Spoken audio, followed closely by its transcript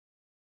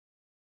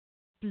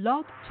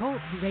Blog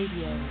Talk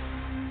Radio.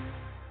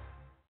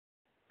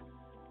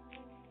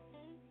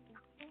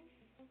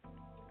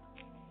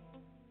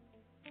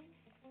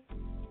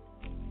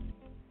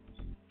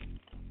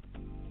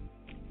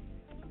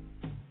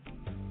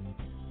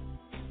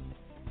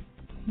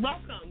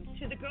 Welcome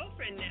to the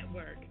Girlfriend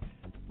Network,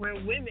 where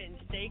women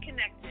stay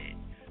connected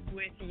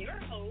with your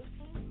host,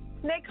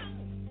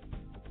 Nicole.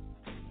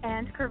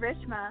 And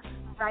Karishma,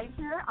 right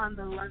here on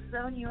the Love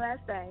Zone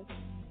USA.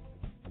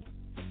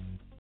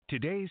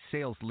 Today's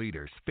sales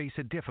leaders face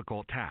a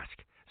difficult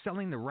task,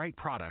 selling the right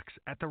products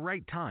at the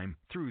right time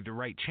through the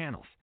right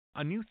channels.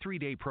 A new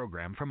 3-day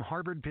program from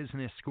Harvard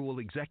Business School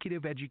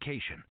Executive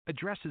Education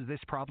addresses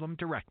this problem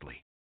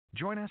directly.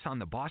 Join us on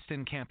the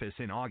Boston campus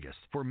in August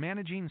for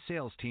Managing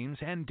Sales Teams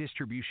and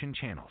Distribution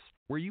Channels,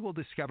 where you will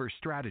discover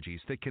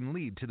strategies that can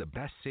lead to the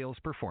best sales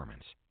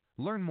performance.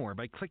 Learn more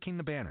by clicking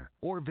the banner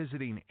or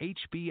visiting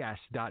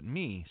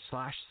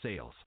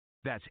hbs.me/sales.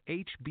 That's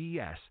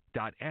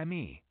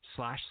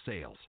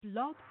hbs.me/sales.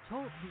 Blog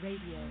Talk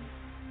Radio.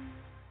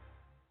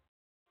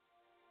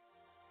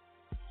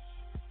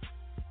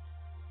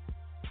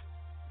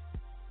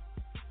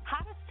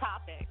 Hottest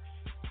topics.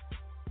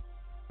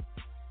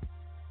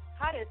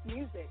 Hottest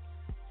music.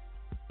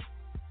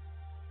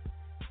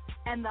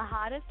 And the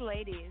hottest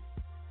ladies.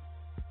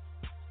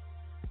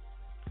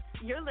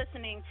 You're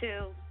listening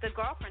to the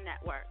Girlfriend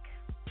Network,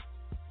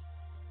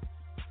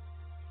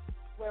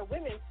 Where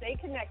women stay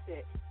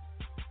connected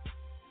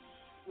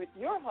with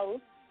your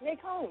host,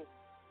 Nicole.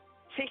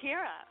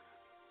 Tahira,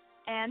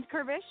 and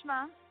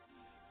Karishma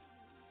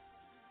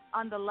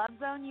on the Love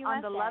Zone USA.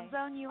 On the Love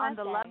Zone USA. On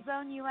the Love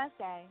Zone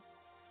USA.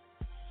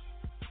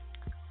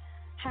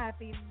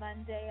 Happy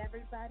Monday,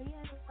 everybody,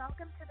 and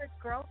welcome to the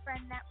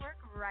Girlfriend Network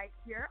right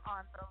here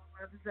on the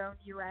Love Zone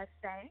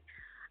USA.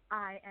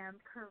 I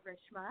am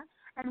Karishma,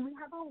 and we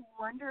have a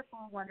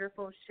wonderful,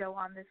 wonderful show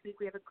on this week.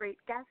 We have a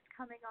great guest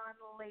coming on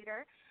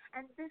later,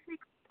 and this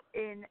week,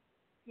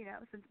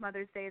 since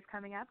Mother's Day is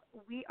coming up,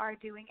 we are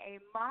doing a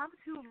Moms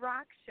Who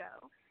Rock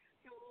show.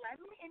 So let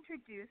me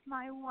introduce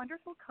my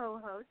wonderful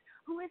co-host,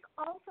 who is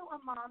also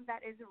a mom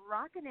that is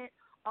rocking it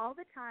all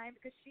the time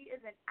because she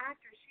is an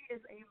actor, she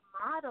is a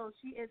model,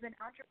 she is an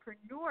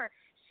entrepreneur,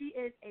 she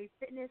is a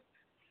fitness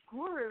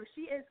guru.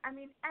 She is,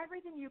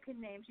 everything you can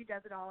name, she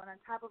does it all. And on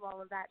top of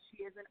all of that,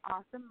 she is an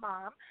awesome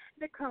mom.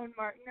 Nicole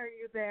Martin, are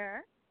you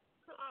there?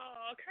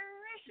 Oh,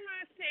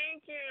 Karishma,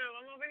 thank you.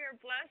 I'm over here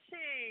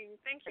blushing.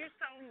 Thank you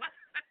so much.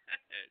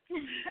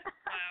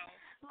 Wow.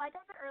 Like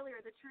I said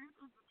earlier, the truth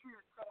is the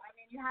truth. So,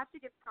 you have to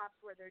give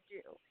props where they're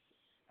due.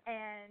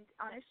 And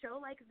on a show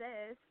like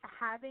this,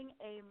 having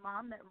a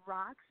mom that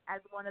rocks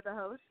as one of the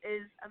hosts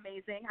is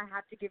amazing. I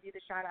have to give you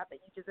the shout-out that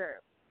you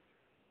deserve.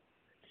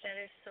 That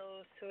is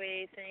so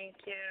sweet.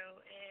 Thank you.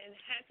 And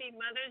happy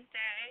Mother's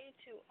Day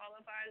to all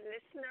of our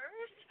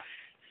listeners.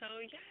 So,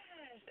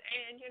 yes.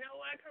 And you know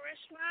what,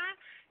 Karishma?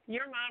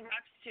 Your mom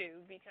rocks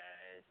too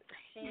because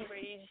she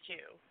raised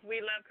you.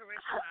 We love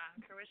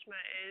Karishma. Karishma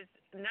is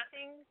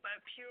nothing but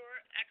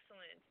pure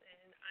excellence.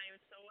 And I am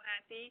so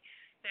happy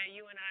that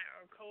you and I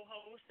are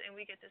co-hosts and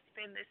we get to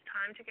spend this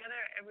time together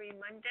every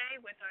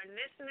Monday with our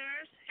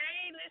listeners.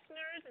 Hey,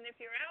 listeners. And if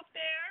you're out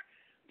there,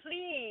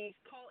 please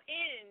call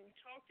in,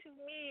 talk to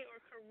me or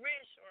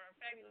Karish or our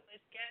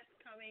fabulous guest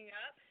coming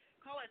up.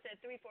 Call us at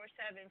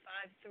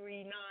 347-539-5729.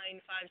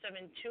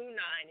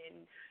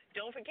 And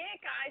don't forget,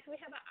 guys, we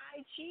have an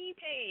IG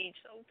page.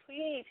 So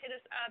please hit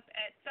us up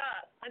at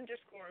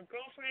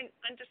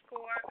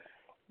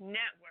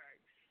 _girlfriend_network.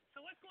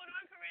 So what's going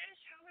on,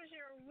 Karish? How was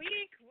your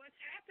week? What's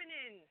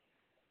happening?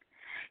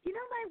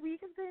 My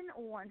week has been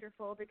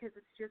wonderful because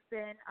it's just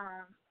been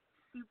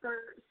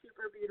super,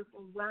 super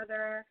beautiful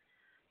weather.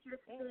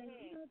 Just been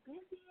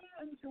busy,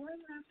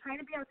 enjoying them, trying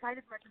to be outside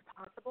as much as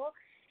possible.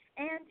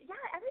 And,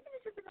 everything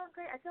has just been going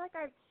great. I feel like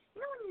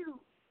when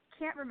you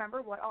can't remember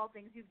what all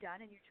things you've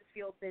done and you just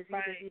feel busy.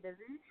 That's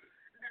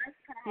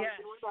kind of how I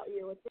feel. What about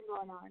you? What's been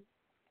going on?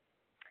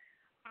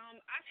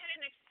 I've had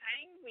an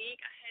exciting week.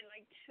 I had,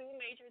 2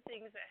 major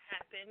things that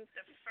happened.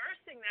 The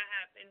first thing that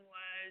happened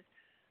was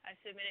I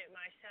submitted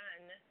my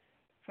son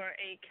for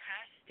a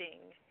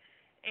casting.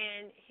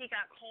 And he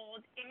got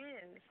called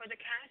in for the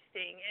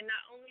casting. And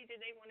not only did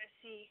they want to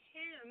see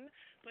him,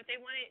 but they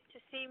wanted to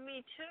see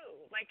me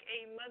too, like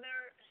a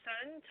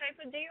mother-son type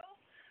of deal.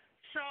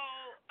 So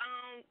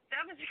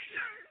that was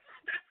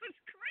that was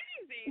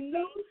crazy.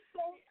 So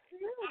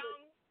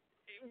cute.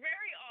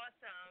 Very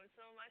awesome.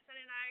 So my son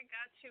and I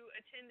got to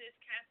attend this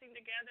casting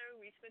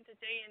together. We spent the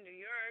day in New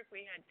York.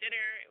 We had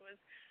dinner. It was,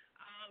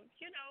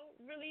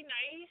 really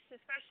nice,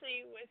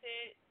 especially with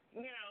it,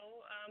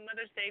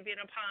 Mother's Day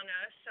being upon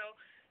us. So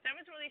that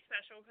was really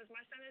special because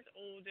my son is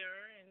older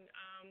and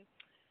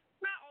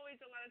not always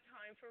a lot of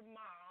time for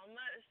mom.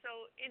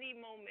 So any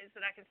moments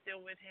that I can still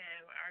with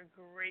him are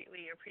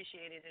greatly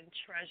appreciated and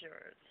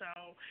treasured.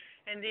 So,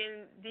 and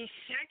then the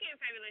second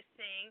fabulous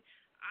thing,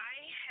 I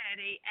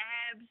had a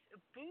abs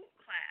boot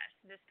class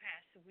this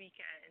past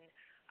weekend.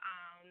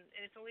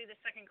 And it's only the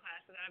second class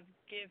that I've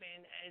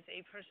given as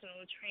a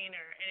personal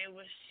trainer, and it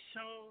was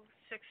so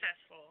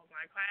successful.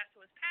 My class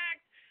was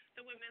packed.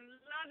 The women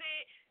love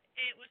it.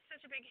 It was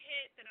such a big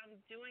hit that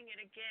I'm doing it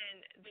again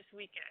this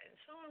weekend.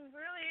 So I'm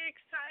really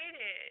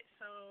excited.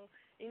 So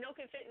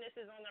Inokin Fitness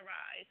is on the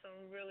rise, so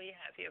I'm really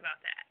happy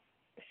about that.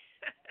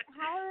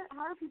 How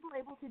are people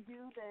able to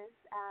do this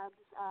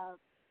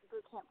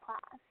boot camp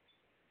class?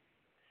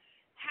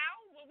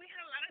 Well, we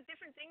had a lot of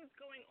different things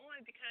going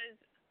on because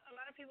a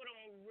lot of people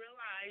don't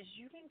realize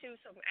you can do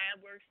some ab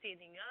work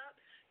standing up.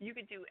 You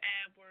could do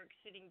ab work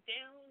sitting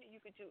down.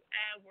 You could do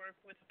ab work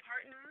with a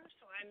partner.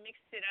 So I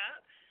mixed it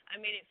up.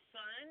 I made it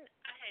fun.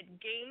 I had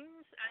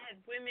games. I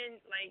had women,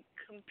 like,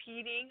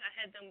 competing. I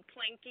had them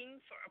planking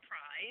for a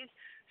prize.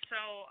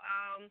 So,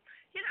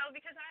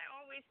 because I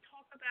always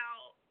talk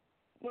about,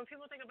 when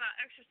people think about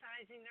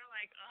exercising, they're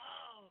like,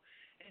 oh,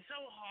 it's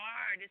so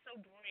hard. It's so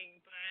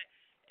boring. But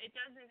it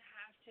doesn't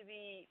have to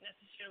be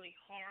necessarily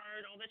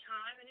hard all the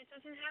time, and it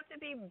doesn't have to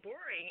be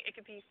boring. It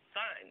could be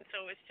fun.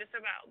 So it's just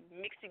about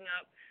mixing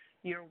up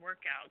your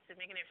workouts and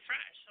making it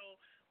fresh. So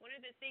one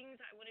of the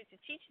things I wanted to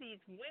teach these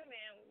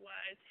women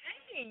was,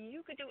 hey,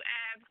 you could do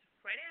abs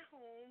right at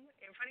home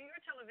in front of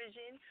your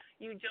television.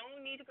 You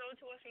don't need to go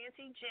to a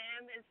fancy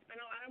gym and spend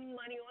a lot of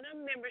money on a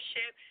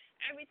membership.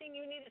 Everything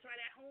you need is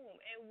right at home.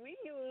 And we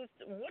used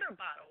water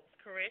bottles,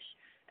 Karish,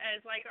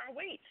 as like our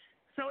weights.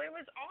 So it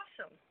was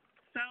awesome.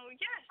 So,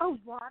 yes. Oh,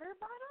 water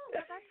bottle?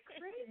 Well, that's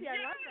crazy. Yes.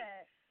 I love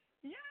it.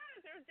 Yes,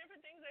 there's different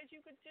things that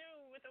you could do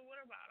with a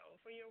water bottle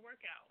for your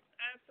workout.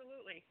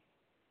 Absolutely.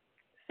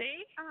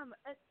 See?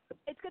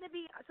 It's going to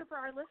be, so for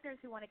our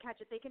listeners who want to catch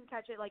it, they can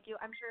catch it like you.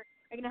 I'm sure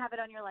you're going to have it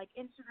on your, like,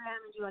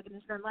 Instagram and do, like, an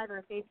Instagram Live or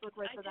a Facebook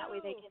Live, so that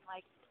way they can,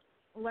 like,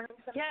 learn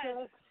some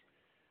tips.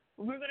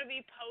 We're going to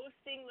be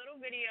posting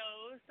little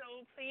videos,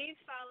 so please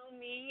follow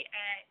me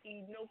at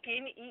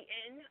Inokin,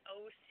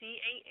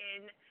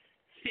 ENOCAN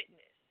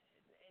Fitness.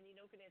 And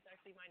Inokin is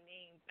actually my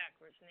name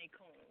backwards,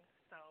 Nakon.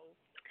 So,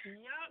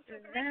 yup. So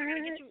I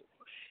gotta get you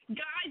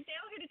guys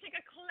down here to take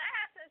a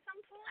class at some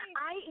point.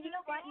 You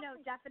know what?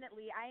 No,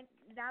 definitely.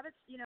 Now that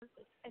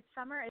it's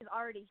summer is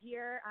already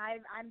here.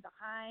 I'm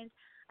behind.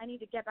 I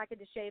need to get back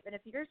into shape. And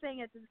if you're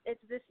saying it's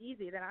this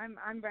easy, then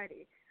I'm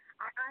ready.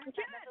 I'm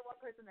the one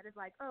person that is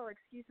like, oh,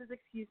 excuses.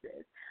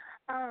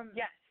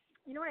 Yes.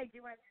 You know what I do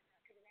want to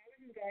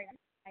do?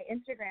 My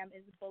Instagram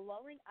is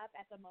blowing up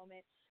at the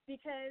moment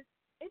because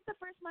it's the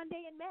first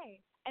Monday in May,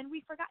 and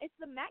we forgot it's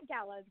the Met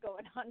Gala is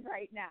going on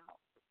right now.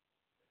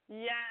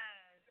 Yes,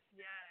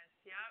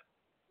 yep.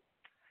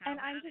 And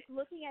I'm just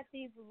looking at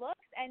these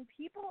looks, and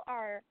people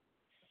are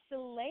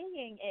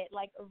slaying it.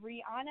 Like,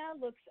 Rihanna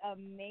looks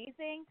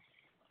amazing.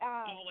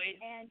 Always.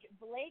 And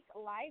Blake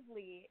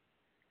Lively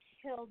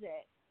killed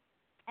it.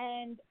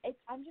 And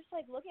I'm just,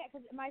 like, looking at,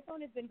 because my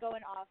phone has been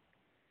going off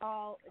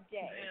all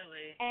day.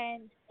 Really?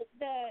 And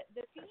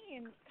the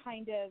theme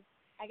kind of,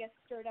 I guess,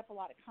 stirred up a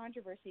lot of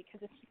controversy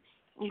because it's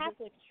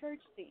Catholic church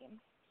theme.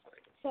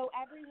 So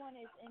everyone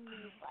is in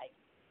these, like,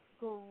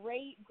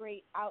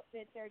 great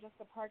outfits there,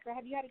 Jessica Parker.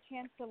 Have you had a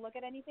chance to look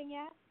at anything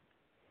yet?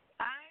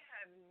 I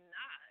have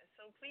not.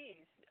 So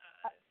please,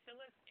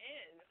 fill us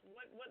in.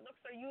 What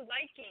looks are you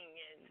liking?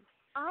 And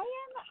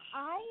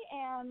I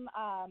am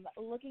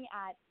looking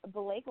at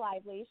Blake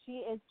Lively.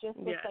 She is just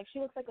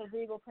looks like a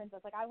regal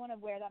princess. Like, I want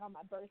to wear that on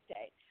my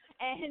birthday.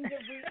 And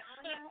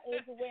Rihanna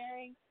is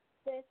wearing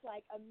this,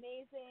 like,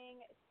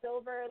 amazing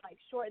silver, like,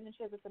 short, and then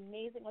she has this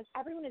amazing, like,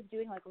 everyone is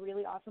doing, like,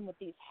 really awesome with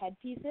these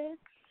headpieces.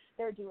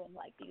 They're doing,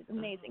 like, these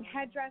amazing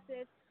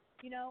headdresses.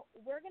 You know,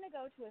 we're going to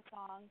go to a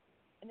song,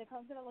 and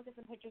Nicole's going to look at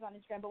some pictures on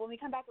Instagram, but when we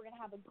come back, we're going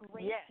to have a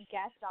great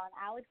guest on,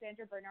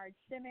 Alexandra Bernards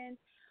Simmons,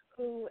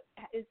 who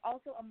is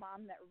also a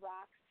mom that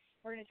rocks.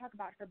 We're going to talk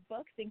about her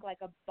book, Think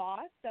Like a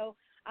Boss. So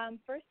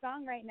first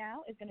song right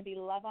now is going to be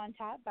Love on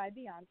Top by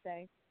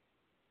Beyonce.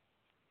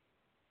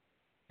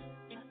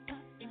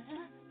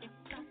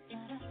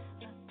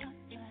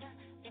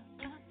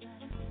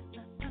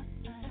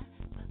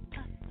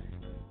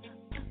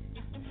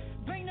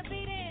 Bring the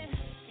beat in.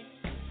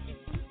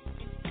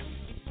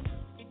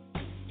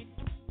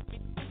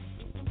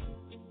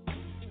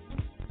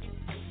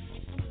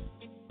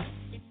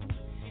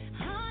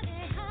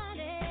 Honey,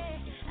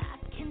 I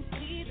can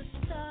see the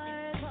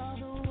stars all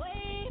the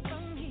way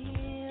from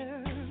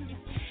here.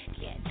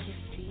 Can't you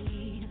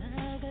see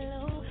the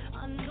glow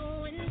on the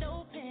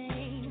window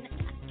pane?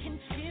 I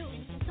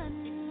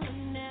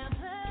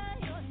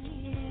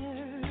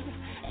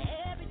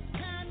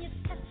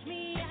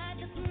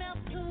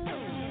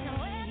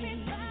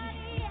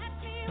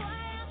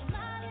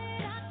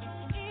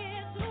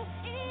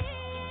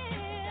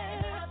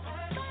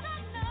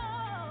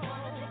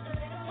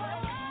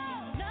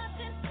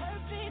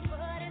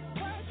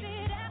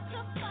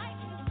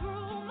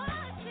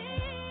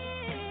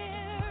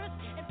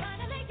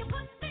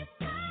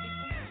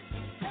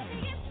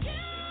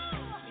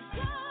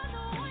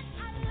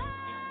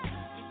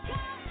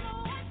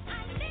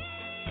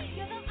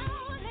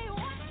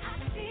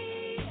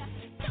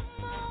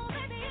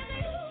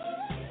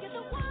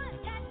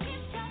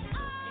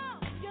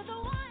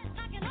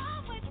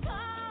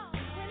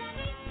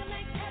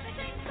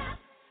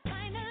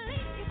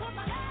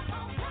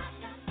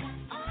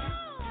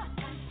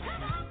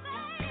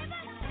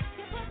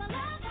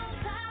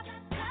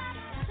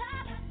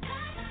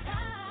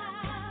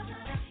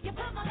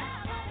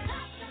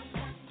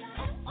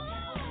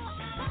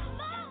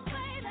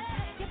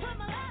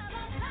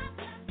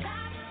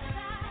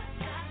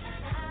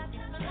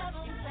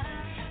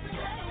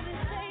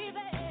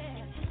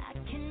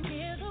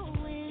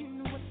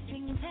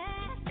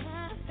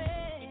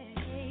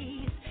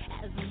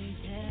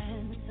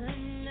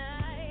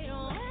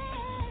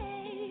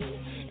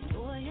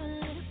Enjoy your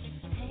lips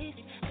taste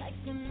like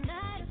a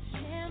night of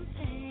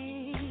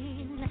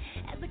champagne.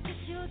 As I kiss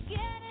you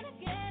again and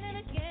again and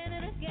again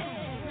and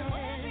again. Now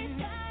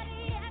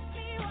everybody ask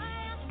me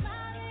why I'm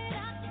smiling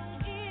out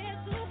from ear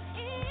to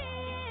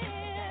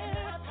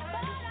ear. But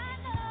I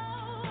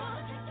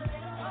know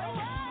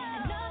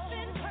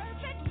nothing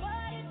perfect,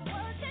 but it's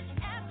worth it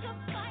after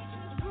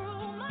fighting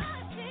through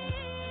my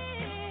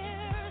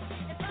tears.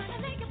 And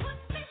finally you put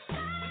me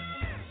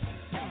first.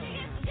 Baby,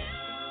 it's you.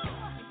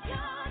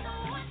 You're the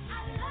one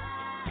I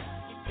love.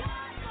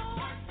 You're the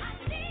one I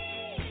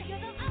need.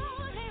 You're the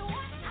only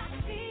one I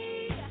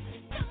see.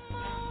 Come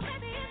on,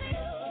 baby, it's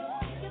you.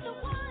 You're the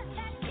one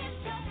that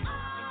gives your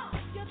all.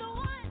 You're the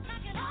one I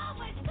can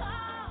always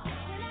call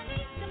when I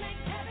need to make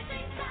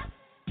everything stop.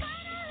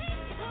 Finally, you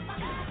put my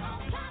love on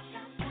top.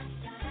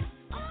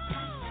 Oh,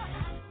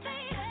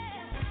 baby,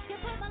 you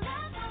put my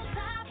love on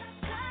top.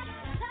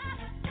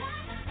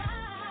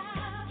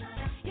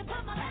 You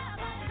put my love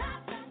on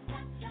top.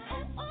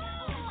 Oh,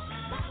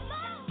 come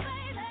on,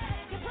 baby,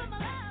 you put my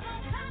love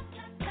on top.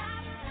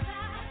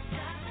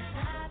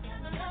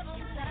 The love on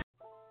top.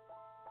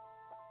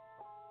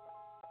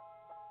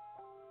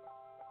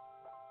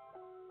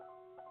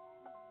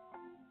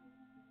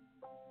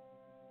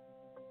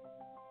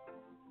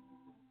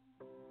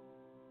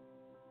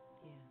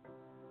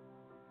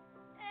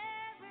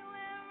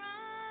 Everywhere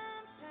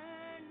I'm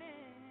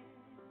turning,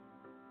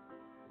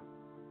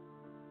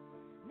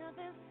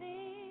 nothing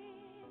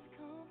seems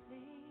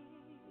complete.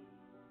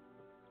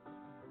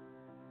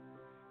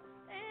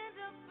 Stand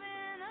up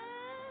and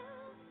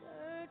I'm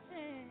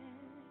searching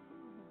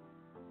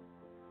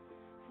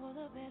for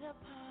the better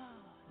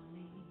part of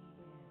me.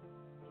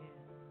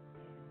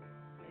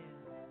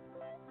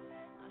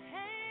 I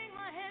hang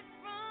my head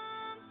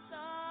from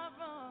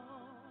sorrow.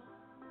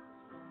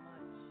 So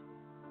much.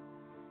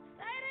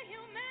 Say to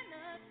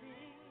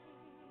humanity.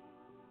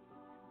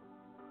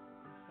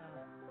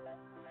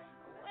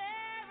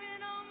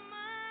 Wearing on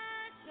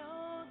my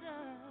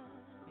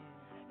shoulders.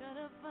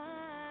 Gotta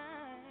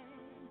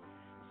find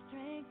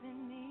strength in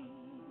me.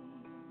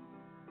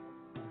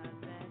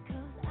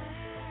 'Cause I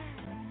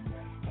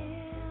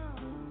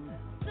am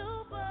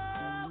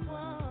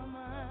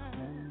superwoman.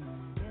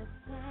 Yes,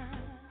 I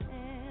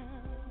am.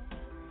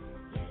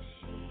 Yes,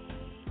 she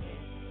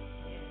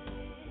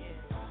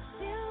is.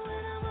 Still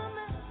when I'm a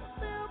mess,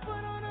 still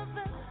put on a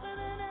vest, but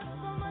then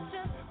that's so much.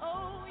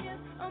 Oh yes,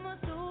 I'm a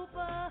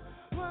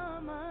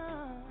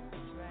superwoman.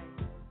 That's right.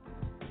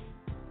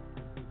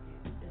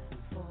 This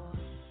is for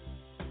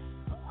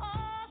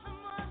all the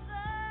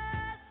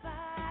mothers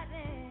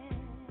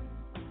fighting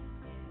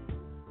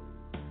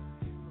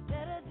for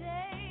better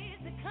days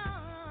to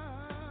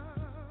come.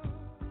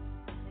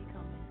 They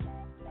coming.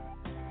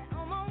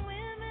 All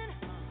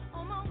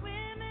my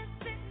women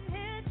sitting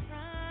here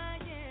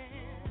trying to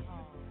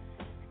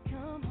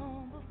come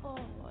home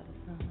before the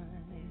sun.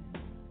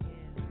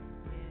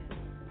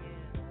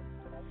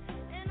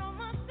 And all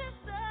my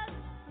sisters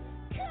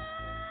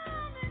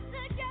coming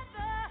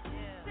together.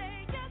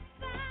 Say yes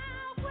I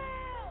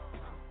will.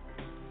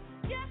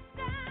 Yes I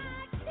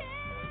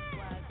can.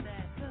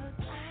 'Cause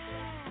I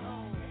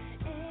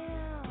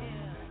am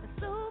a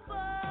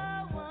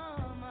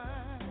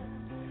superwoman.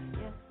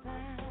 Yes I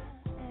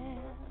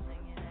am.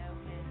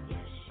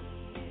 Yes she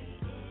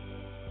is.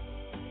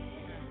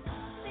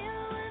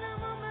 Still when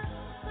I'm a mess,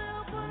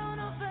 still put on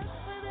a vest,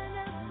 but then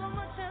that's so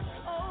much.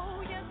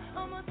 Oh yes,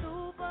 I'm a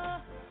superwoman.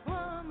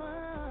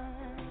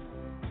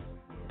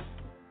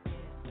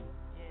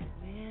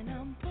 When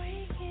I'm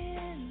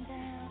breaking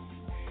down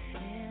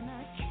and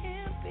I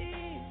can't be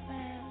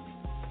found,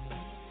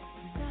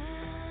 I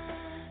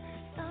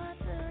start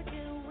to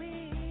get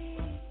weak.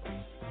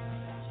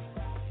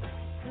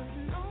 'Cause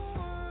no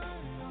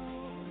one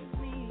knows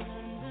me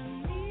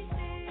underneath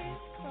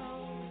these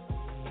clothes.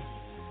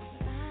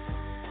 I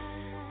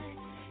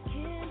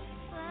can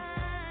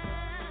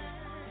fly.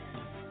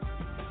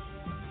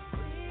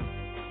 We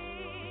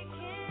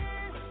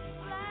can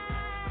fly.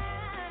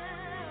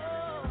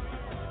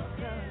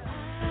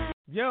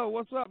 Yo,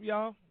 what's up,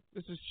 y'all?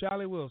 This is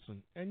Charlie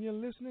Wilson, and you're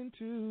listening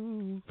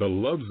to The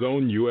Love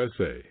Zone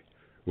USA,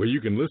 where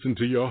you can listen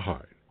to your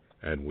heart,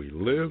 and we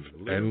live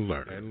and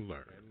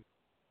learn.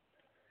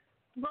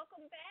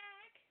 Welcome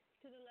back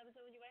to the Love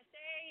Zone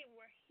USA.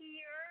 We're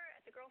here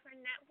at the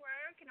Girlfriend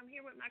Network, and I'm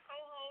here with my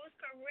co-host,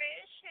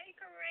 Karish. Hey,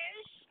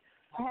 Karish.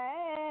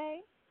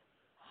 Hey.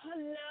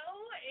 Hello,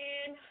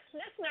 and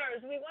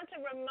listeners, we want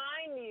to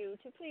remind you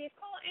to please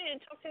call in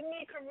and talk to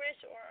me, Karish,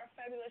 or our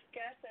fabulous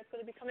guest that's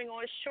going to be coming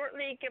on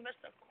shortly. Give us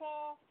a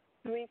call,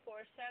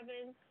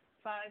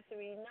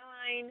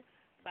 347-539-5729.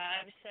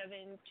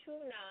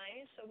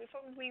 So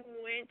before we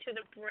went to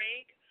the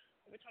break,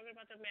 we were talking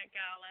about the Met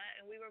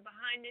Gala, and we were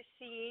behind the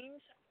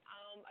scenes.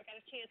 I got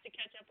a chance to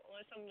catch up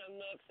on some of the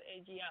looks,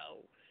 and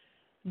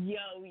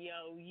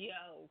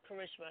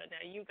Karishma.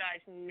 Now, you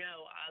guys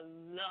know I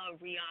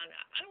love Rihanna.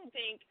 I don't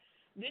think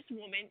this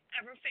woman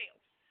ever fails.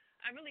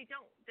 I really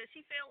don't. Does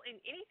she fail in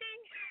anything?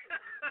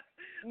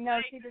 No,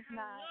 like, she does her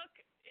not. Look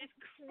is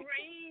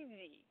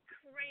crazy,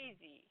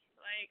 crazy.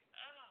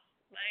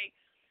 Like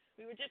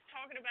we were just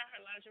talking about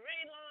her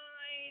lingerie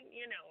line.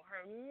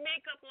 Her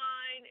makeup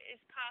line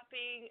is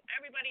popping.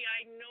 Everybody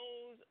I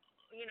know,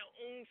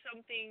 owns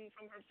something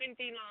from her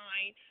Fenty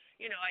line.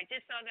 I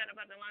just found out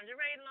about the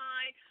lingerie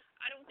line.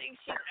 I don't think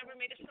she's ever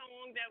made a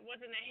song that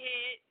wasn't a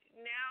hit.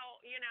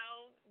 Now,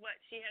 what,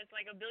 she has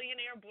like a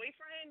billionaire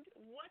boyfriend?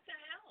 What the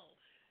hell?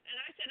 And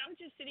I said, I'm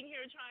just sitting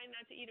here trying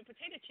not to eat a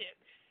potato chip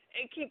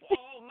and keep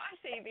all my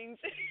savings.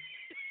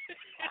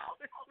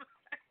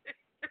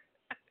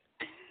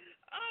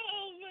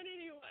 Oh, but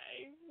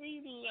anyway,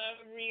 we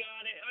love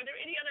Rihanna. Are there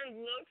any other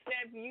looks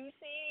that you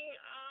seen,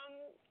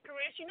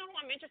 Chris? You know who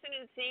I'm interested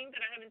in seeing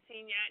that I haven't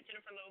seen yet?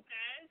 Jennifer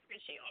Lopez,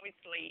 because she always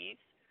sleeves.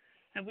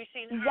 Have we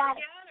seen her yet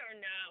or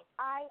no?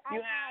 I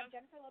you have.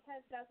 Jennifer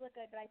Lopez does look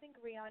good, but I think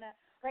Rihanna,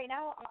 right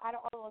now, out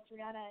of all the looks,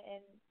 Rihanna and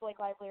Blake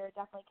Lively are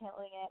definitely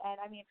killing it. And,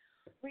 I mean,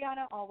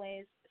 Rihanna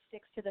always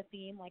sticks to the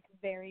theme, like,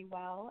 very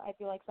well. I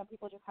feel like some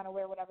people just kind of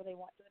wear whatever they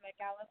want to the Met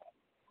Gala.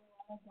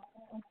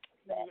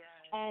 Yes.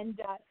 And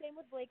same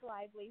with Blake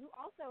Lively, who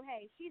also,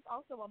 hey, she's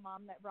also a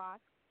mom that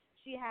rocks.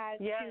 She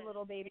has two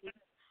little babies.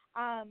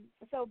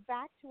 So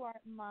back to our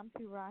Moms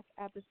Who Rock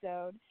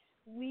episode.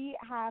 We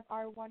have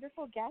our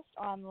wonderful guest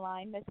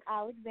online, Miss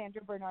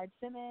Alexandra Bernards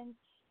Simmons.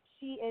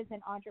 She is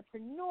an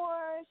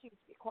entrepreneur. She used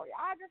to be a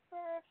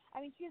choreographer. I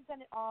mean, she has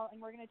done it all,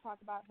 and we're going to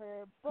talk about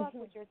her book,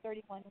 which are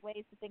 31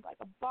 Ways to Think Like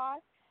a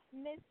Boss.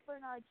 Miss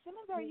Bernards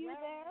Simmons, are you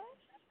there?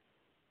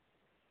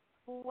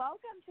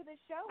 Welcome to the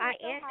show. I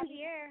am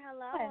here.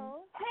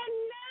 Hello.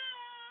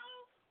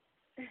 Hello.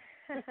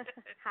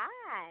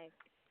 Hi.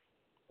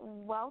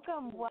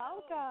 Welcome.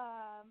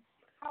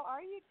 How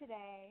are you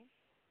today?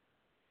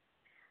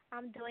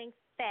 I'm doing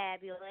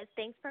fabulous.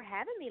 Thanks for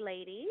having me,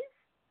 ladies.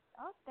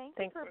 Oh, thank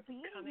you for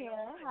being here.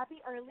 On.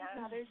 Happy early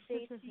Mother's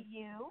Day to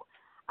you.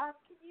 Can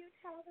you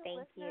tell the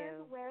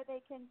listeners where they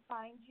can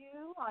find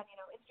you on,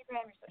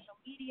 Instagram, your social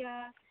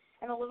media,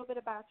 and a little bit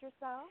about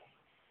yourself?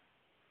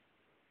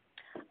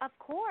 Of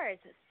course.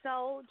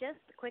 So just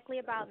quickly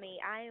about me,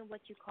 I am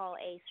what you call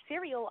a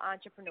serial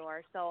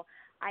entrepreneur. So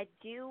I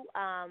do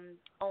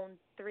own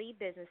 3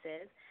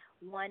 businesses.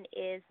 One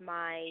is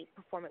my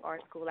performing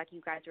arts school, like you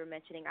guys were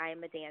mentioning. I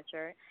am a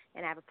dancer,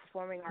 and I have a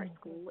performing arts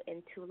school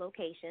in 2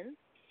 locations.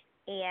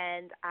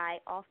 And I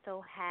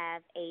also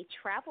have a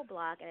travel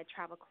blog and a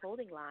travel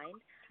clothing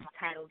line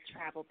titled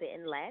Travel Bit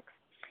and Lex.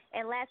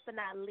 And last but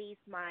not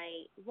least,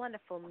 my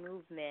wonderful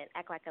movement,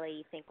 Act Like a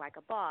Lady, Think Like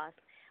a Boss,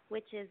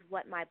 which is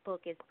what my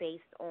book is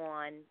based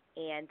on,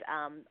 and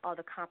all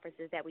the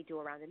conferences that we do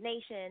around the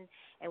nation.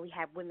 And we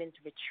have women's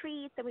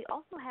retreats, and we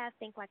also have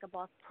Think Like a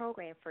Boss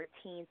program for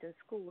teens in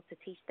schools to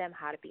teach them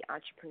how to be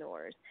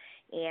entrepreneurs.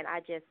 And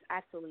I just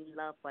absolutely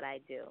love what I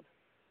do.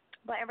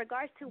 But in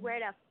regards to where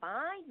to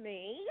find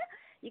me,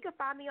 you can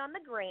find me on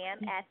the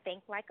gram at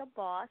Think Like a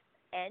Boss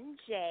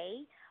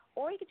NJ,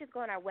 or you can just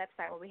go on our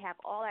website where we have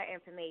all our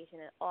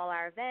information and all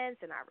our events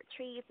and our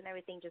retreats and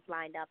everything just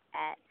lined up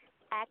at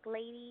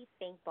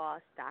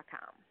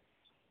actladythinkboss.com.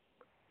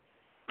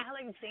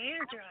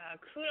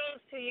 Alexandra, kudos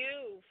to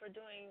you for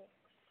doing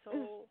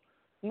so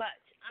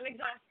much. I'm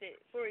exhausted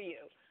for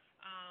you.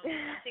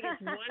 I think it's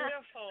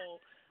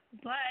wonderful.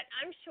 But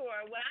I'm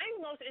sure what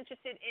I'm most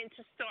interested in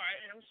to start,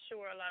 and I'm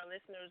sure a lot of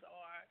listeners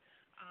are,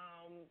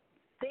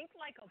 think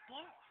like a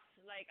boss.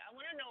 Like, I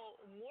want to know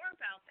more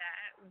about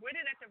that. Where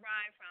did that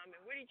derive from,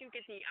 and where did you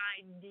get the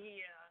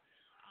idea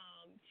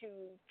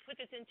to put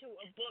this into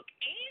a book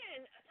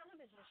and a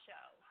television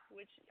show,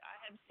 which I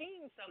have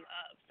seen some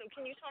of? So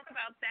can you talk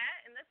about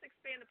that, and let's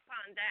expand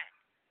upon that.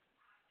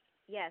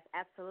 Yes,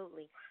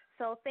 absolutely.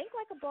 So Think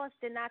Like a Boss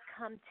did not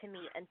come to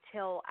me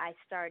until I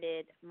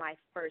started my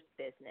first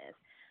business.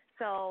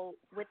 So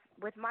with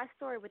my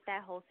story with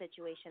that whole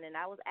situation, and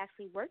I was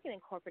actually working in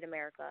corporate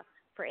America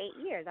for 8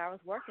 years. I was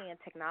working in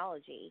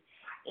technology,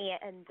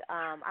 and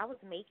I was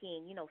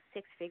making,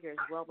 6 figures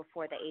well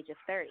before the age of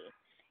 30.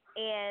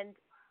 And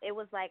it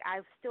was like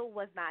I still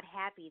was not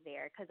happy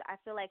there, because I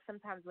feel like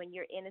sometimes when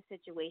you're in a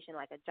situation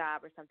like a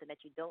job or something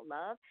that you don't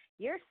love,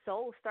 your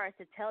soul starts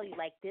to tell you,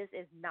 like, this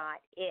is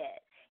not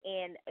it.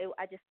 And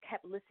I just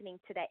kept listening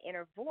to that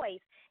inner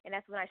voice, and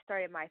that's when I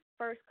started my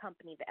first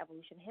company, the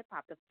Evolution Hip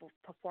Hop, the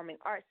Performing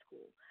Arts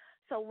School.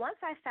 So once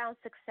I found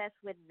success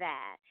with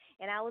that,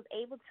 and I was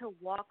able to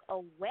walk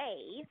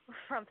away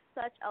from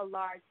such a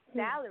large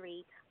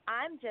salary,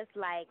 I'm just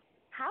like,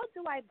 how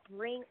do I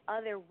bring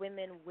other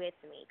women with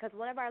me? Because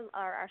one of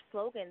our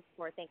slogans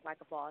for Think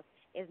Like a Boss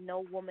is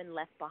no woman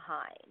left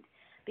behind.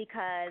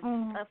 Because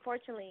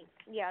unfortunately,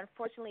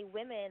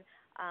 women,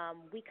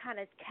 we kind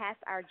of cast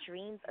our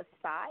dreams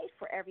aside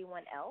for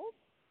everyone else.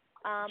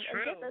 And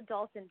just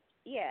adults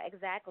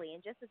exactly.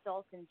 And just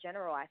adults in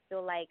general, I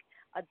feel like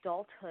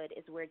adulthood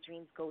is where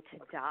dreams go to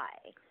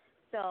die.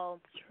 So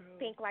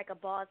Think Like a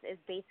Boss is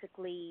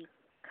basically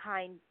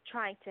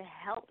trying to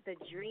help the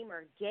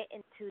dreamer get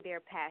into their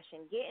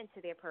passion, get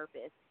into their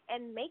purpose,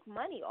 and make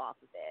money off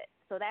of it.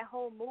 So that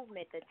whole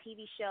movement, the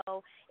TV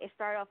show, it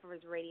started off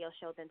as a radio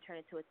show, then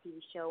turned into a TV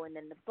show, and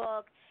then the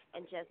book,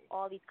 and just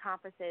all these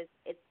conferences.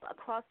 It's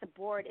across the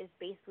board is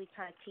basically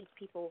trying to teach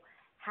people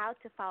how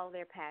to follow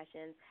their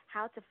passions,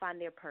 how to find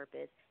their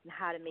purpose, and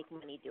how to make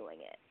money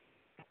doing it.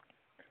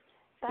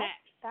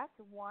 That's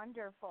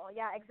wonderful.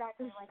 Yeah,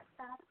 exactly. Like,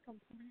 that's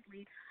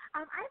completely.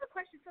 I have a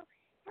question. So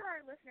for our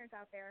listeners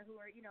out there who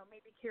are,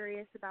 maybe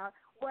curious about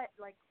what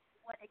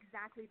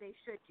exactly they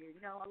should do.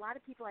 A lot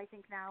of people I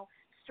think now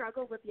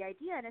struggle with the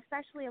idea, and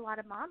especially a lot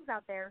of moms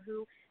out there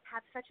who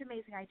have such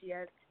amazing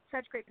ideas,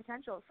 such great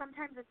potential.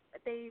 Sometimes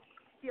they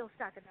feel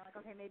stuck and they're like,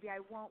 okay, maybe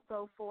I won't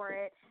go for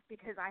it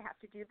because I have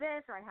to do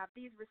this or I have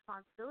these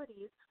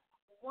responsibilities.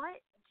 What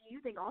do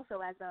you think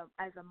also as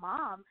a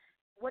mom,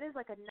 what is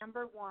like a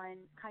number one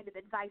kind of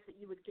advice that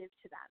you would give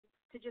to them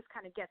to just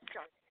kind of get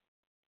started?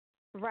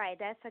 Right,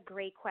 that's a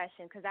great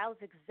question because that was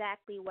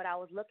exactly what I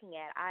was looking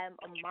at. I'm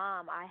a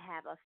mom. I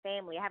have a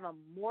family. I have a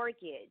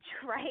mortgage,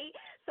 right?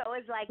 So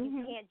it's like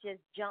you can't just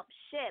jump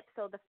ship.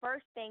 So the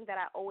first thing that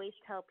I always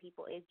tell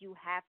people is you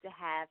have to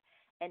have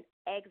an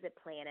exit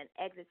plan, an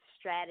exit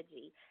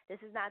strategy.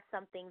 This is not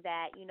something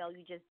that, you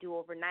just do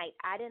overnight.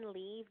 I didn't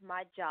leave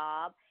my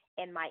job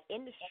and my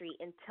industry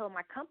until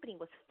my company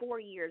was 4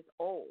 years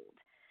old.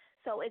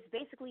 So it's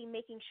basically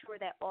making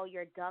sure that all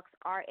your ducks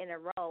are in a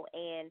row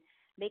and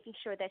making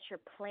sure that you're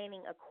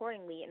planning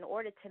accordingly in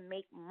order to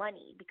make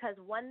money. Because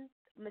one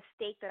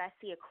mistake that I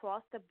see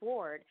across the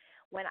board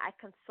when I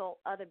consult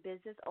other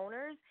business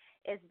owners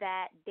is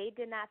that they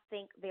did not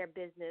think their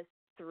business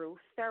through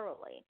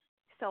thoroughly.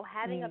 So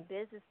having a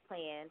business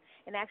plan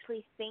and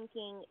actually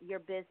thinking your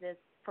business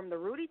from the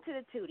rooty to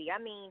the tooty,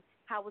 I mean,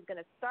 how it's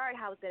going to start,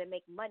 how it's going to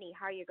make money,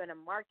 how you're going to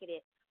market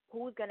it,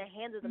 who's going to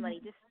handle the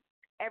money, just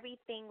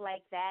everything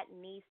like that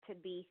needs to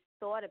be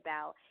thought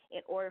about in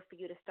order for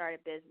you to start a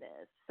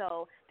business.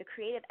 So the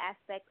creative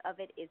aspect of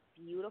it is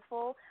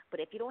beautiful, but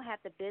if you don't have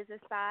the business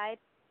side,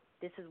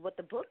 this is what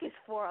the book is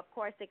for. Of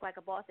course, Think Like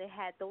a Boss, it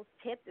had those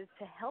tips is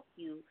to help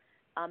you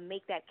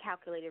make that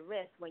calculated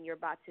risk when you're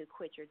about to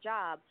quit your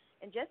job.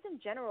 And just in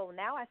general,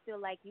 now I feel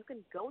like you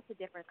can go to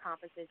different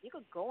conferences. You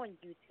could go on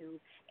YouTube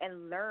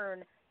and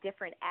learn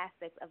different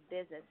aspects of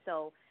business.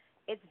 So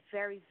it's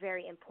very,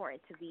 very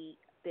important to be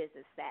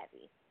business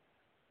savvy.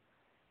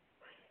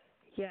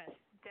 Yes,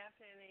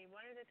 definitely.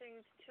 One of the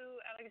things too,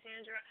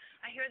 Alexandra,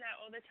 I hear that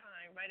all the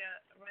time. Write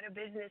a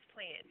business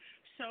plan.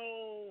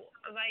 So,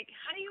 like,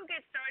 how do you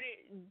get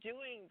started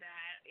doing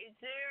that? Is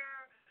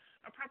there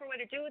a proper way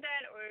to do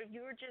that, or if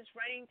you're just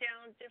writing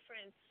down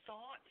different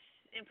thoughts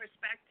and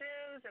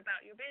perspectives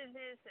about your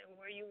business and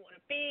where you want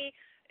to be?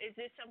 Is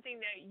this something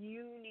that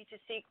you need to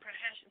seek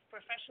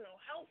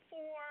professional help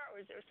for,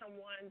 or is there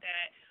someone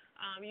that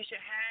you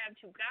should have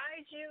to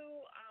guide you?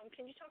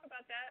 Can you talk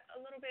about that a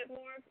little bit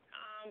more?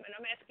 And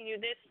I'm asking you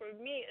this for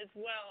me as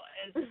well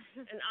as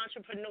an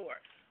entrepreneur.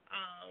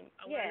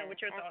 I want to know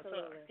what your thoughts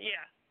are.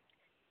 Yeah.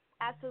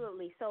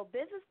 Absolutely. So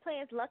business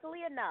plans,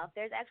 luckily enough,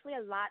 there's actually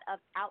a lot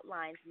of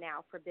outlines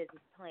now for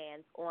business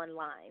plans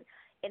online.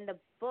 In the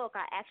book,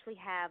 I actually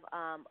have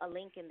a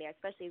link in there,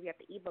 especially if you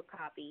have the ebook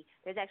copy.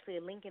 There's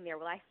actually a link in there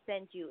where I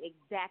send you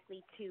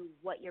exactly to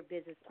what your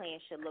business plan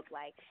should look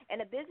like.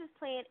 And a business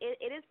plan,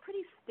 it is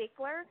pretty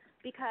stickler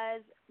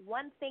because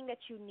one thing that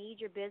you need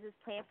your business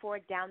plan for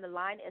down the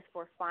line is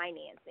for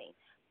financing.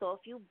 So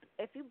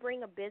if you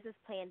bring a business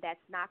plan that's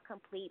not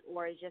complete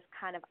or is just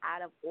kind of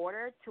out of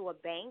order to a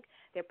bank,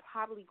 they're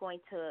probably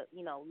going to,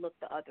 look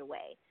the other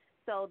way.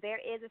 So there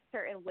is a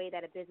certain way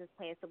that a business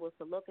plan is supposed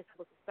to look. It's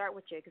supposed to start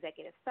with your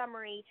executive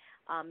summary.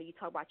 You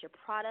talk about your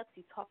products.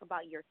 You talk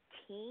about your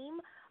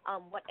team.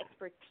 What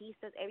expertise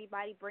does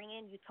everybody bring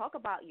in? You talk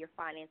about your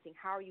financing.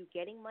 How are you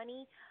getting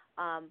money?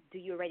 Do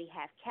you already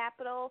have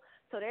capital?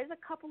 So there's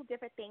a couple of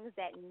different things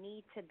that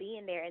need to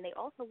be in there, and they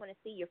also want to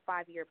see your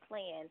 5-year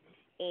plan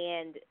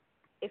and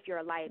if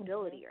you're a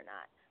liability or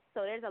not.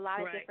 So there's a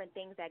lot of different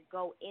things that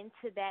go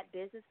into that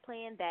business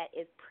plan that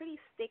is pretty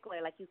stickler.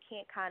 Like you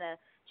can't kind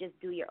of just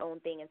do your own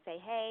thing and say,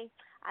 hey,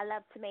 I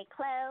love to make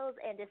clothes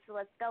and this is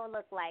what it's going to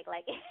look like.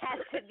 Like it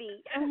has to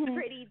be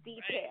pretty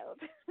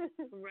detailed.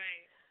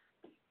 Right.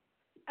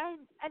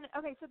 And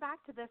okay, so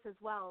back to this as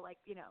well.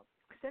 Like,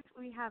 since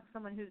we have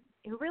someone who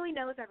really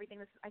knows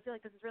everything, I feel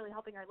like this is really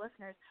helping our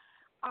listeners.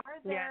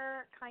 Are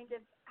there kind of,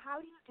 how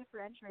do you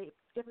differentiate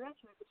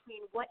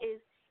between what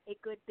is a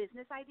good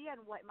business idea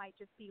and what might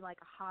just be like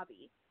a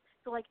hobby?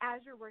 So like as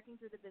you're working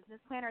through the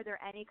business plan, are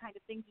there any kind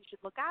of things you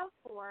should look out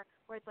for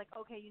where it's like,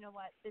 okay, you know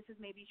what, this is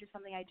maybe just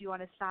something I do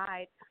on a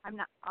side. I'm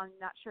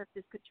not sure if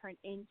this could turn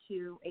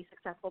into a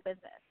successful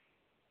business.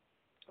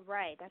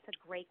 Right, that's a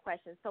great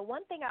question. So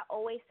one thing I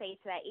always say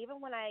to that,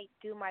 even when I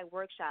do my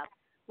workshop,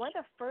 one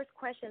of the first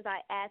questions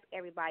I ask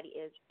everybody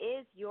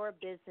is your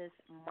business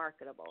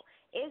marketable?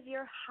 Is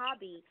your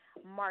hobby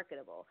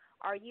marketable?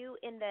 Are you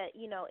in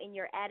in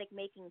your attic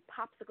making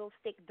popsicle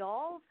stick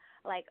dolls?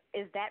 Like,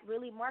 is that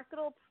really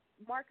marketable?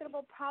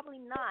 Probably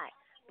not.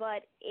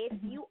 But if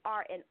you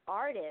are an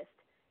artist,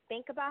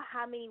 think about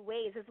how many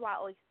ways. This is why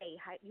I always say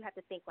you have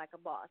to think like a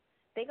boss.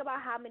 Think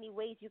about how many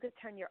ways you could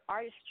turn your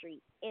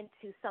artistry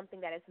into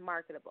something that is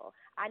marketable.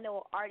 I know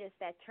an artist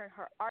that turned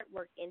her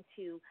artwork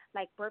into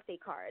like birthday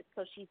cards.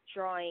 So she's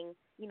drawing,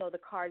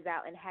 the cards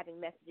out and having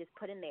messages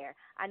put in there.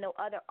 I know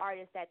other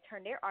artists that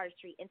turn their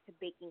artistry into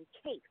baking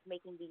cakes,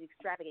 making these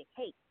extravagant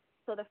cakes.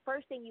 So the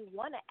first thing you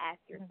want to ask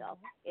yourself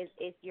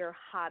is your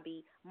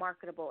hobby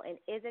marketable, and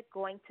is it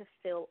going to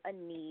fill a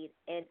need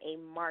in a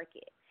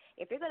market?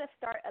 If you're going to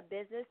start a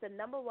business, the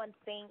number one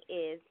thing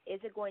is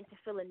it going to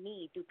fill a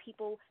need? Do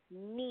people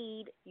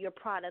need your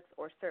products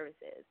or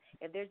services?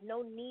 If there's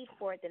no need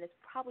for it, then it's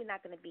probably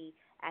not going to be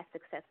as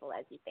successful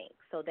as you think.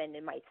 So then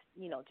it might,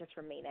 just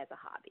remain as a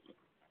hobby.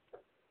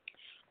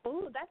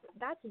 Oh,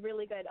 that's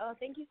really good. Oh,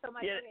 thank you so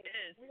much. Yeah, Okay, it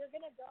is. we're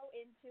going to go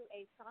into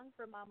a Song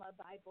for Mama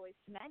by Boyz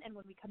II Men, and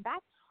when we come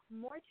back,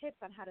 more tips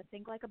on how to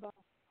think like a boss.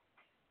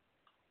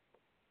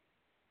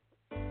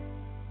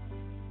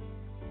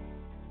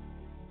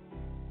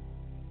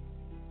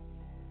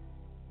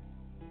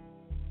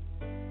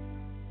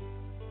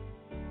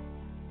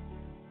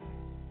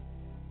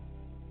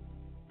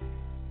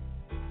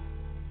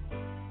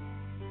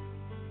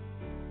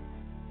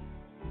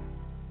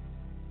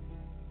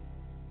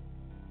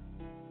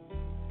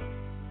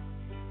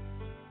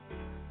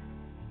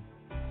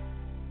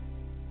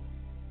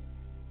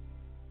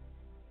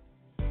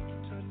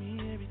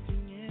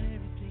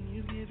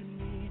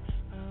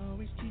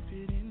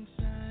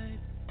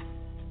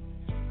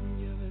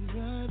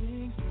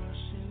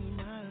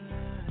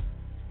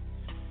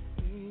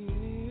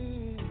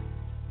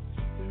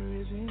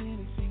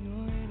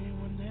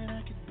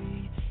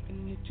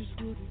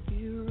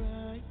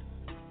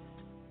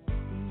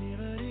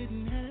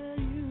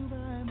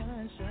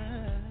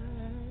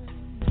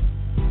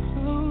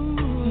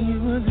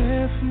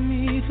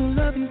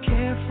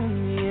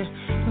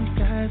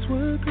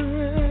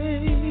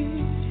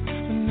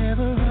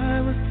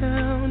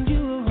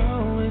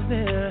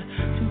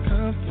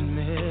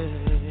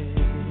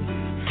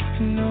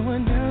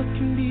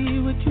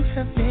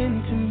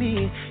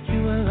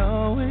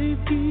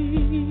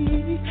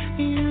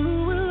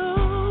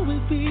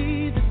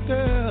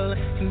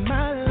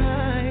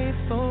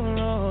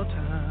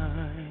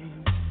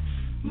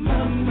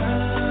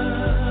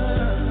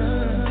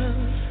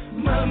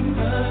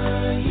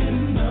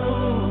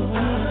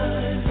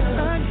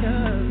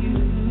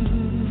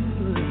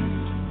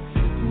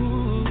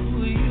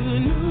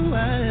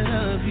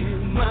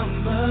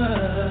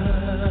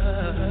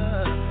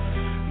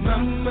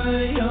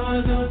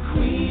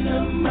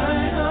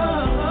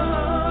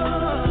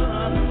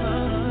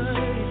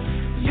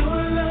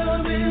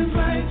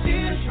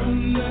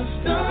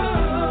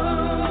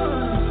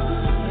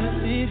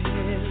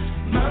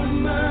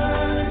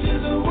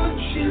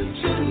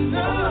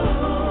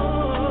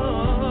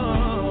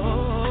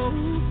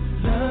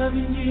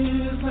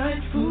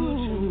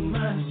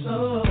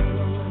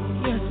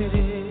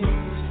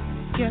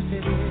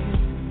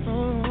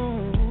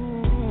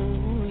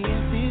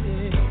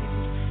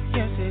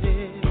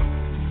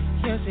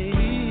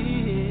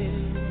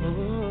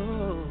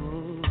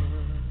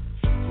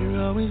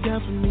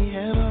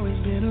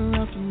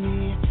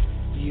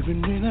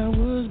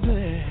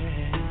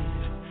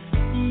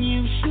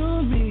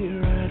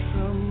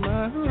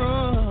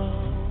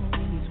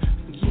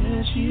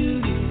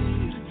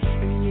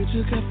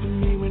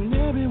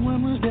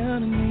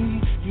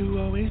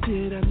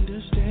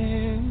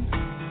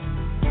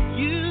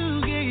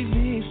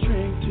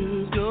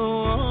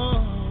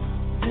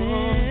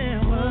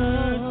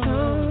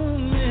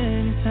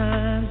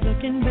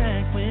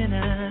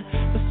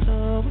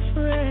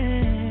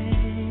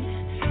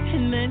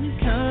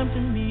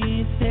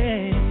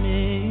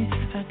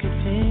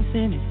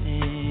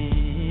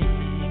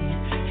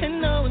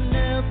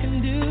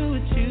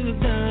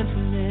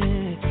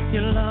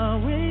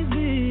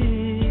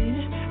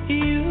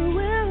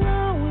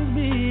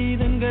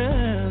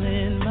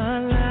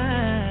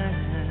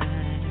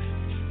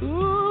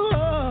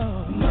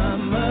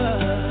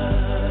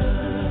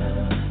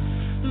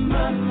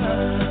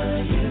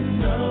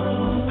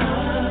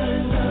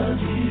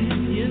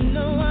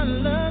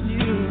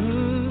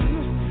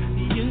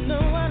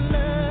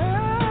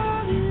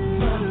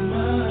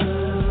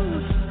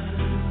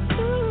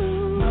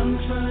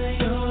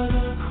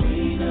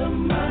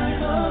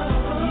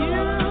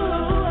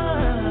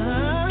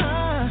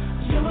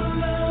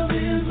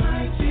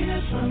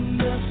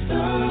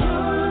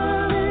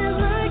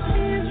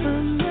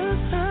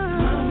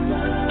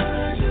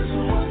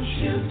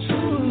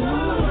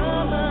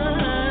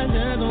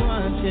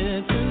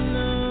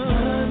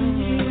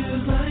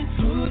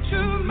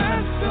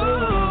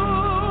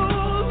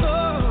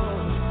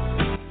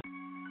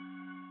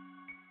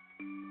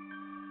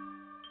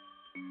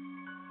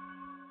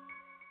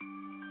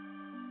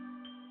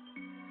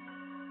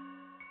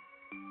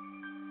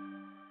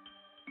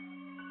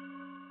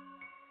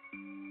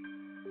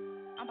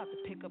 I'm about to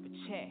pick up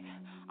a check.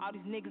 All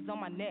these niggas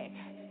on my neck.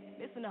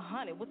 Listen to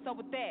 100, what's up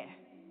with that?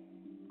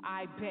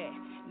 I bet.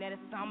 Now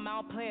that's something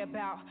I don't play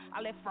about.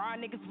 I let fraud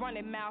niggas run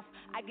their mouth.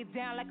 I get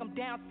down like I'm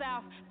down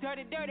south.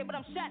 Dirty, but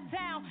I'm shut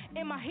down.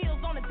 In my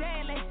heels on the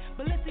daily.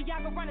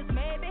 Balenciaga runners,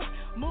 maybe.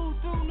 Move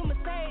through new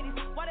Mercedes.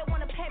 Why they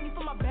wanna pay me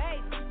for my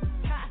base?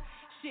 Ha,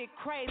 shit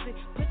crazy.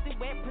 Pussy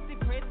wet, pussy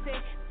pretty.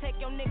 Take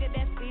your nigga,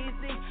 that's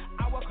easy.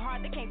 I work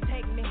hard, they can't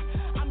take me.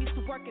 I'm used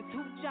to working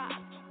 2 jobs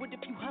with a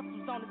few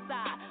hustles on the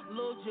side.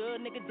 Lil'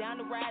 Jud, nigga down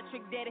the ride,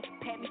 trick daddy,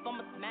 pat me for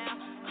my smile.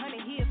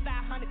 100 here,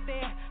 500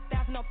 there,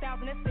 1,000 on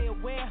 1,000, that's their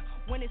aware.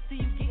 When they see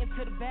you get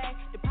into the bag,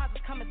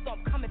 deposits coming, so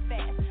I'm coming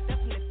fast.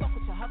 That's when they fuck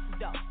with your hustle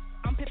though.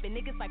 I'm pimping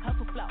niggas like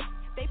hustle flow.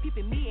 They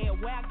peeping me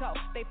everywhere I go.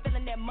 They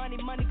feeling that money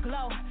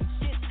glow.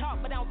 Shit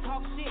talk, but I don't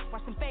talk shit.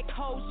 Watch some fake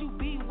hoes you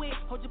be with.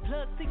 Hold your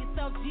plug to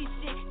yourself, G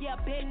shit. Yeah,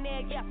 been there,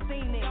 yeah,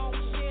 seen it. Don't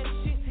share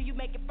shit till you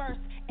make it first.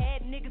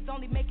 Add niggas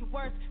only make it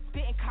worse.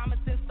 Spitting common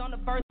sense on the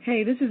verse.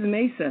 Hey, this is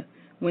Mesa.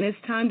 When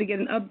it's time to get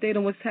an update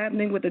on what's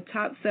happening with the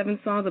top 7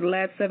 songs of the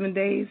last 7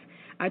 days,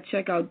 I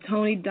check out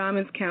Tony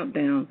Diamond's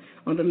Countdown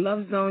on the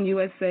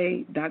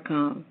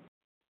LoveZoneUSA.com.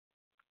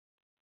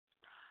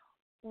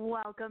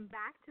 Welcome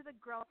back to the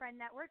Girlfriend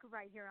Network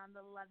right here on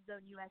the Love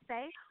Zone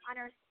USA on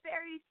our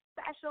very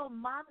special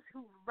Moms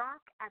Who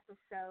Rock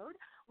episode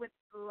with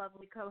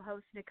lovely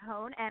co-host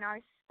Nicole and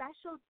our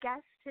special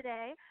guest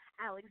today,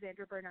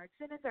 Alexandra Bernards.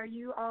 Are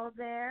you all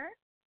there?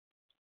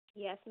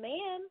 Yes,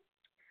 ma'am.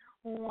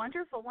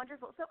 Wonderful,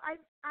 wonderful. So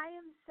I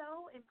am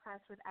so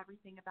impressed with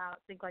everything about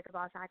Think Like a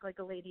Boss, Act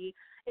Like a Lady.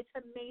 It's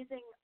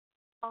amazing,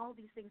 all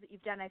these things that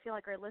you've done. I feel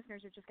like our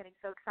listeners are just getting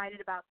so excited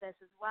about this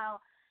as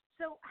well.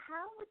 So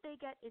how would they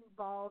get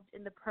involved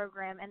in the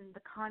program and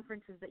the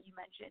conferences that you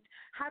mentioned?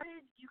 How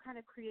did you kind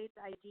of create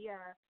the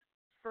idea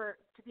to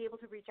be able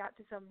to reach out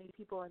to so many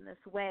people in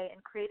this way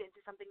and create it into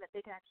something that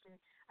they can actually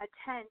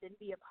attend and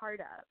be a part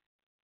of?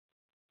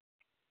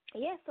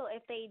 Yeah, so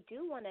if they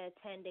do want to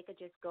attend, they could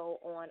just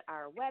go on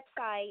our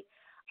website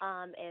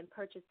and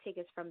purchase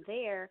tickets from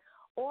there.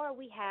 Or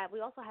we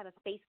also have a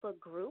Facebook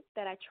group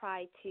that I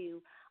try to,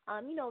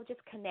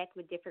 just connect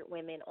with different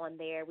women on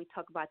there. We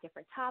talk about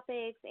different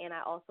topics, and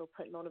I also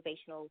put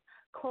motivational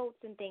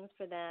quotes and things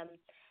for them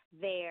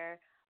there.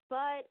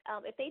 But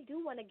if they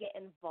do want to get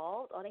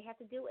involved, all they have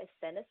to do is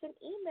send us an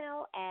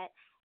email at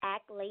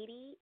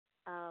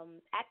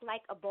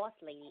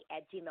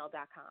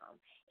actlikeabosslady@gmail.com.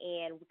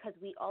 And because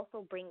we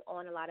also bring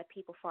on a lot of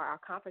people for our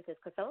conferences,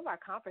 because some of our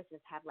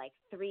conferences have like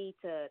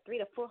 300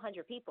 to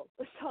 400 people.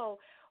 So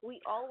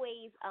we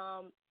always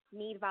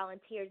need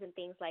volunteers and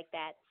things like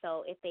that.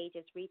 So if they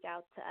just reach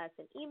out to us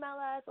and email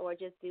us or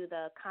just do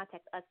the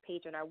contact us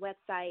page on our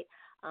website,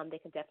 they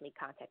can definitely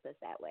contact us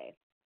that way.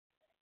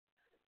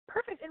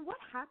 Perfect. And what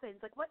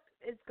happens? Like, what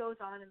goes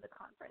on in the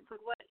conference?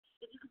 Like, what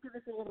if you could give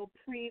us a little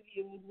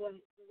preview of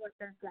what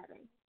they're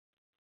getting?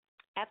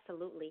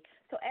 Absolutely.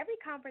 So every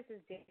conference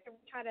is different.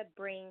 We try to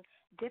bring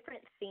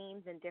different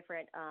themes and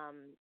different,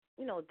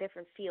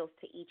 different feels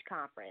to each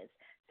conference.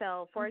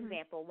 So, for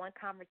example, one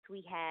conference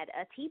we had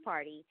a tea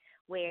party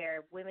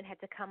where women had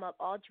to come up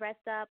all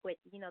dressed up with,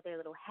 their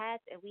little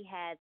hats, and we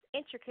had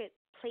intricate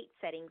plate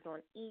settings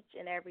on each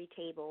and every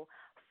table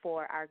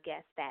for our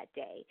guests that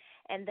day.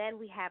 And then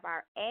we have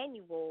our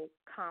annual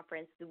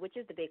conference, which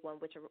is the big one,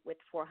 which are with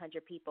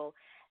 400 people.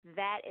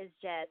 That is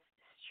just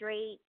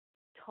straight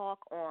talk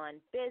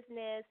on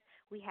business.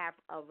 We have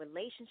a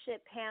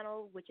relationship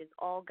panel, which is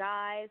all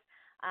guys.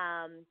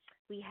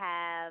 We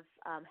have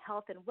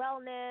health and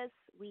wellness.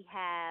 We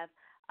have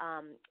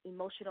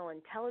emotional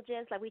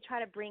intelligence. Like, we try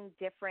to bring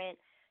different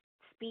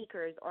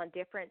speakers on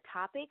different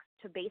topics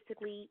to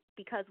basically,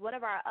 because one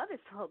of our other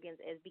slogans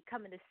is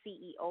becoming the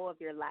CEO of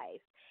your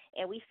life.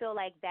 And we feel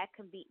like that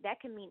can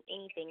mean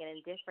anything and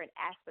in different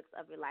aspects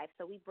of your life.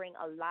 So we bring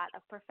a lot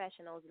of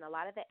professionals and a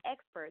lot of the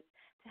experts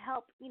to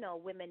help,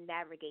 women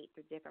navigate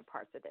through different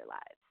parts of their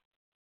lives.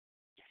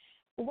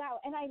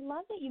 Wow, and I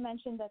love that you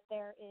mentioned that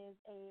there is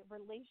a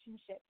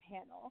relationship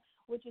panel,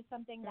 which is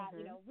something that,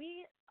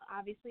 we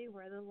obviously,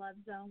 we're the Love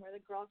Zone, we're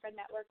the Girlfriend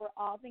Network, we're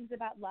all things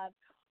about love.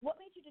 What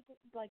made you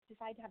decide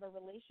to have a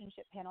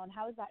relationship panel, and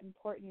how is that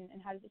important,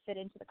 and how does it fit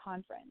into the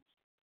conference?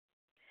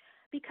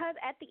 Because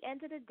at the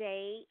end of the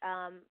day,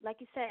 like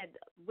you said,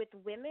 with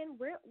women,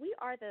 we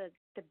are the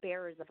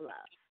bearers of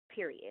love,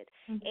 period.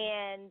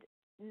 And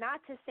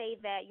not to say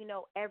that,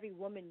 every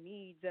woman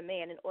needs a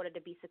man in order to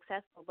be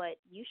successful, but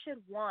you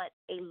should want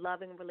a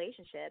loving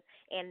relationship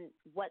and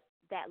what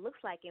that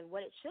looks like and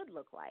what it should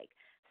look like.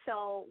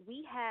 So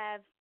we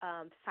have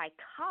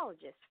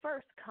psychologists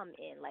first come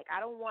in. Like,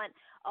 I don't want,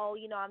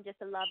 I'm just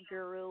a love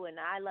guru and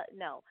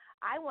no.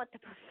 I want the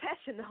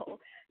professional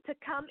to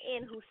come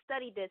in who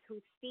studied this,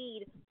 who's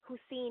seen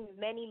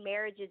many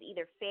marriages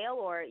either fail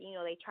or,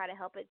 they try to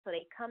help it. So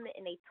they come in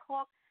and they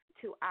talk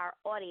to our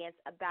audience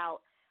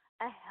about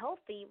a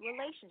healthy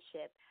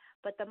relationship.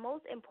 But the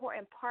most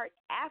important part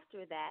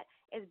after that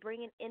is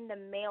bringing in the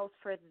males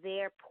for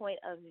their point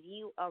of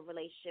view of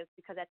relationships,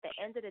 because at the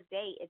end of the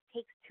day, it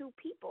takes two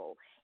people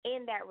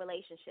in that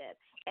relationship.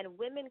 And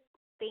women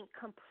think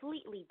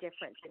completely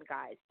different than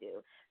guys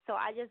do. So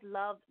I just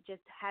love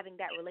just having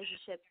that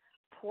relationship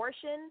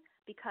proportion,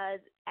 because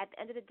at the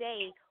end of the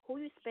day, who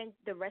you spend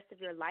the rest of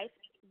your life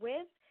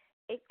with,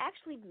 it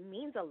actually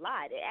means a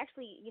lot. It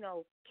actually,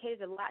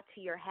 caters a lot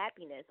to your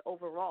happiness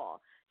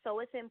overall. So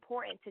it's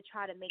important to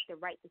try to make the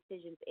right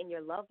decisions in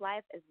your love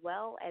life as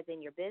well as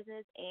in your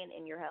business and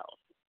in your health.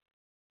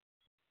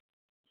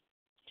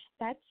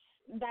 That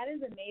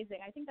is amazing.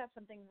 I think that's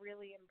something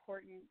really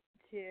important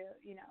to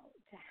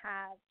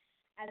have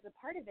as a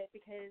part of it,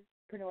 because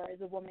entrepreneur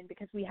is a woman,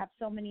 because we have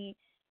so many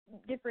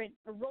different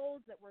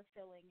roles that we're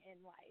filling in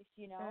life,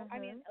 I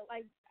mean,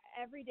 like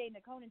every day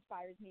Nicole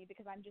inspires me,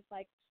 because I'm just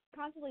like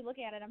constantly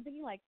looking at it. I'm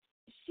thinking like,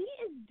 she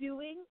is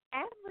doing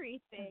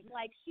everything.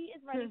 Like, she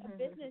is running a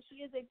business.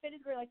 She is a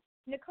fitness girl. Like,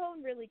 Nicole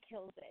really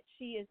kills it.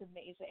 She is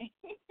amazing.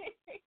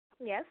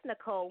 Yes,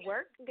 Nicole,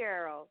 work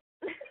girl.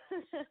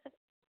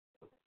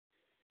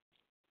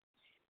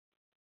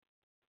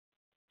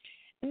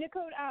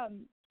 Nicole,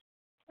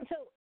 so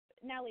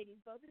now, ladies,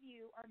 both of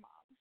you are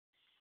moms,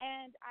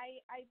 and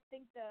I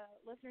think the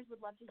listeners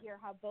would love to hear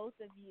how both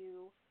of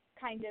you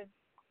kind of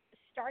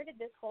started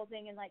this whole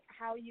thing, and like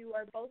how you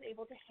are both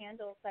able to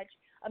handle such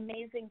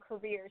amazing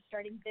careers,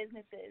 starting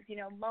businesses,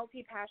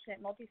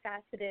 multi-passionate,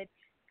 multifaceted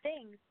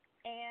things,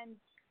 and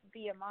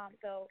be a mom.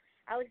 So,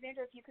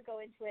 Alexandra, if you could go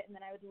into it, and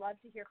then I would love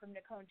to hear from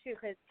Nicole too,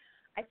 because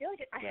I feel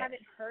like I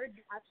haven't heard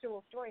the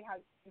actual story,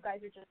 how you guys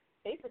are just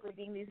basically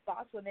being these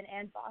boss women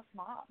and boss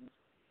moms.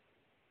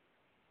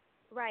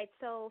 Right.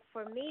 So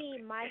for me,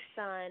 my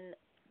son,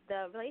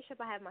 the relationship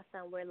I have with my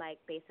son, we're like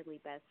basically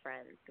best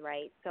friends,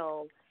 right?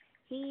 So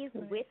he's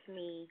with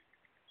me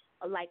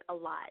like a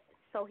lot.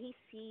 So he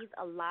sees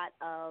a lot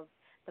of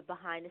the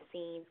behind the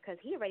scenes, because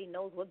he already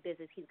knows what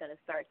business he's going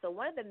to start. So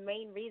one of the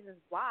main reasons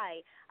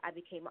why I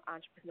became an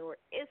entrepreneur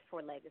is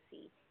for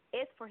legacy.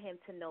 It's for him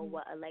to know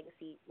what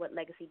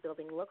legacy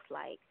building looks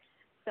like.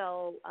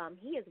 So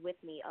he is with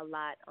me a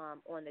lot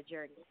on the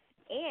journey.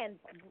 And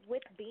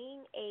with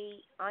being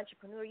a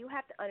entrepreneur, you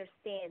have to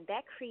understand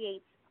that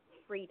creates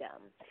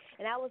freedom.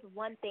 And that was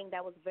one thing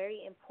that was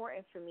very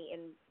important for me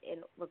in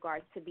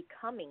regards to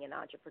becoming an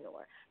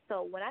entrepreneur.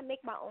 So when I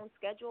make my own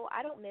schedule,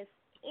 I don't miss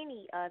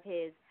any of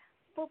his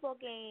football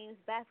games,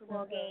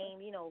 basketball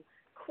games,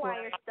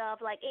 choir stuff,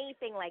 like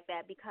anything like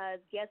that, because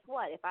guess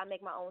what? If I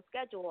make my own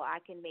schedule, I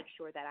can make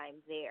sure that I'm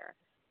there.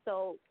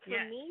 So for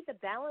me, the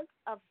balance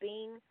of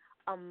being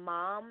a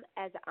mom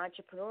as an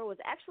entrepreneur was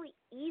actually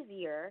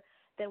easier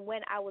than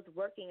when I was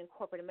working in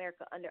corporate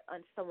America under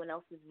someone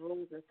else's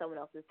rules and someone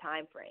else's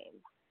time frame.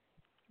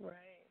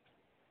 Right.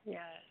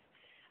 Yes.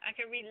 I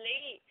can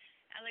relate,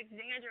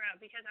 Alexandra,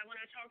 because I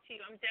want to talk to you.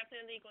 I'm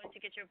definitely going to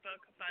get your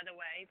book, by the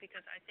way,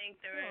 because I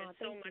think there is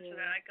so much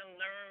that I can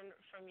learn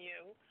from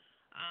you,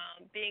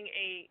 being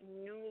a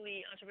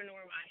newly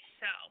entrepreneur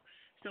myself.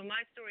 So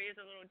my story is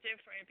a little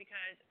different,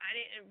 because I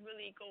didn't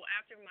really go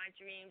after my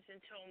dreams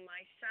until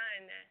my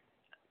son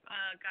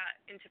got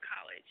into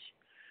college.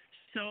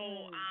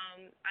 So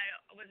I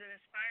was an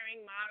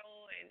aspiring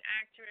model and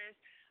actress.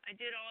 I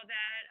did all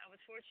that. I was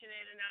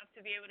fortunate enough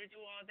to be able to do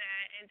all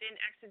that. And then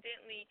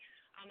accidentally,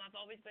 I've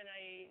always been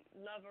a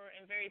lover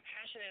and very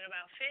passionate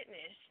about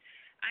fitness.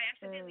 I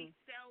accidentally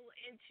fell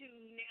into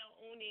now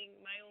owning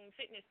my own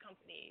fitness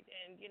company.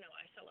 And,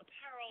 I sell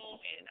apparel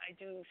and I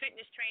do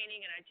fitness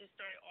training, and I just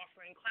started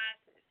offering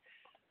classes.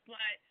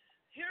 But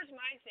here's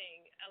my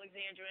thing,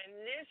 Alexandra, and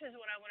this is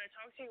what I want to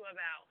talk to you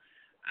about.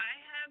 I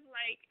have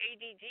like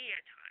ADD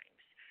at times,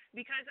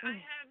 because I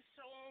have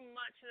so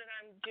much that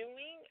I'm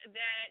doing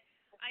that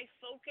I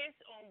focus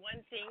on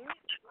one thing,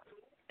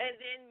 and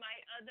then my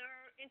other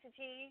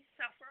entities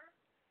suffer.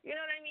 You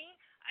know what I mean?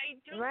 I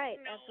don't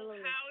know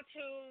how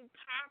to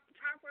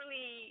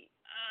properly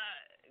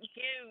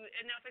give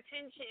enough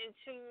attention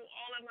to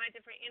all of my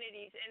different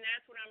entities, and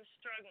that's what I'm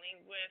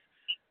struggling with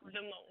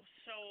the most.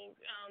 So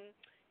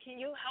can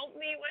you help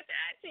me with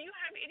that? Do you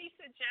have any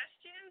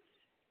suggestions?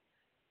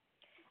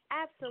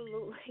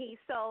 Absolutely.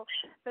 So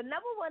the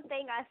number one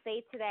thing I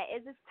say to that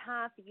is it's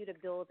time for you to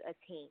build a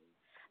team.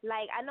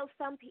 Like, I know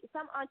some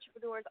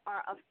entrepreneurs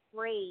are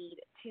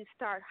afraid to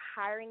start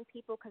hiring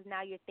people because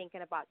now you're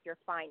thinking about your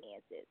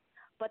finances.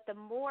 But the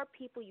more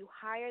people you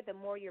hire, the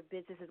more your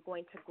business is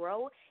going to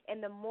grow,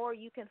 and the more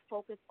you can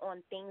focus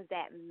on things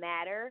that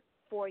matter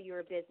for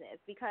your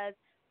business. Because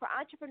for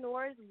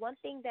entrepreneurs, one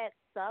thing that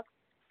sucks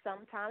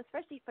sometimes,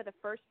 especially for the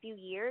first few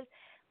years,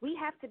 we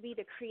have to be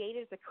the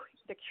creators,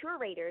 the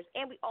curators,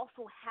 and we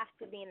also have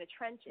to be in the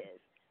trenches.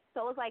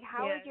 So it's like,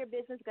 how is your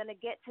business going to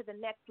get to the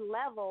next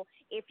level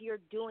if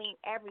you're doing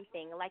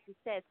everything? Like you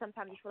said,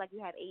 sometimes you feel like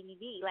you have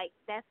ADD. Like,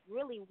 that's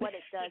really what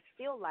it does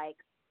feel like.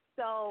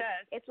 So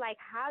it's like,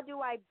 how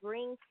do I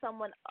bring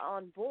someone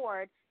on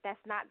board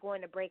that's not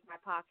going to break my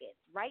pockets?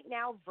 Right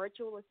now,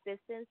 virtual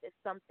assistants is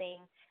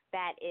something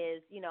that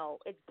is,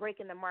 it's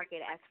breaking the market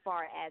as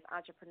far as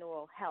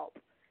entrepreneurial help.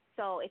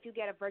 So if you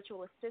get a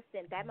virtual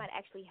assistant, that might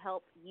actually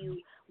help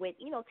you with,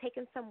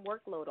 taking some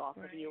workload off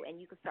of you,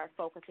 and you can start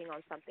focusing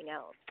on something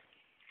else.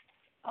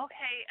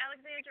 Okay,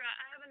 Alexandra,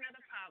 I have another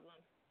problem.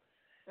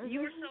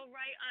 You're so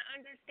right. I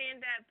understand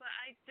that, but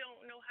I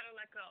don't know how to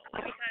let go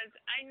because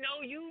I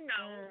know you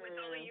know with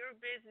all of your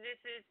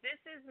businesses,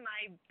 this is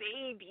my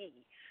baby.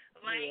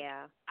 Like,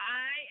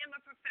 I am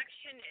a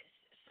perfectionist,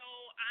 so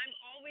I'm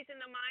always in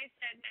the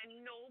mindset that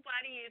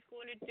nobody is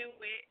going to do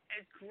it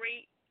as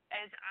great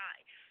as I.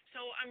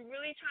 So I'm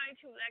really trying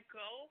to let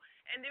go,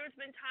 and there's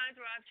been times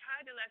where I've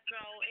tried to let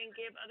go and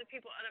give other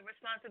people other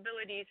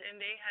responsibilities, and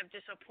they have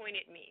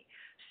disappointed me.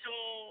 So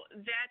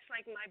that's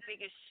like my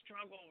biggest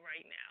struggle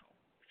right now.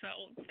 So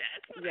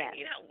that's what I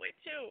need help with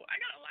too. I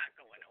got a lot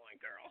going on,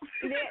 girl.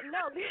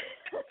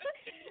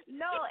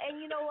 No, and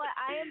you know what?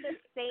 I am the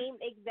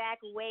same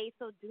exact way,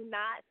 so do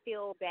not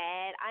feel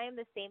bad. I am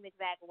the same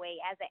exact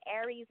way. As an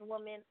Aries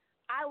woman,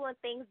 I want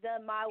things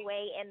done my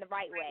way and the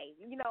right way,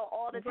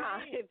 all the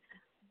time. Right.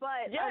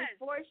 But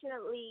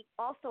unfortunately,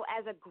 also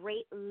as a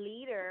great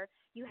leader,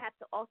 you have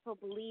to also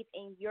believe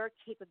in your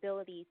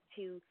capabilities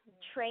to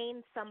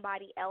train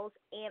somebody else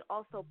and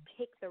also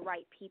pick the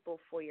right people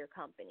for your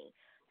company.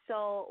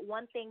 So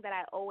one thing that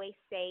I always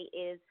say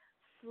is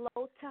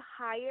slow to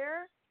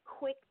hire,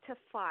 quick to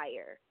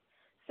fire.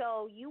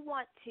 So you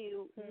want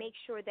to make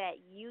sure that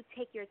you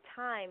take your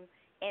time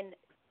and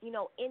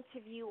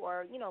interview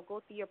or,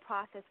 go through your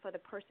process for the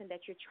person that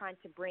you're trying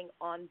to bring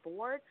on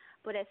board.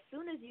 But as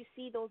soon as you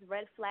see those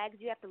red flags,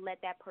 you have to let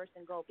that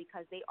person go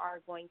because they are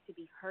going to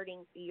be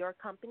hurting your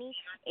company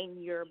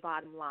and your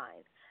bottom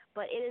line.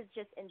 But it is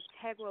just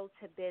integral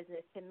to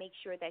business to make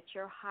sure that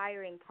your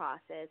hiring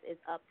process is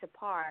up to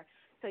par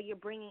so you're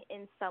bringing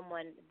in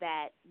someone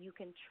that you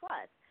can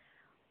trust.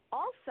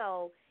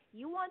 Also,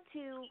 you want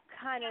to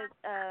kind of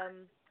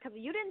because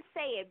you didn't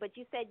say it, but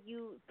you said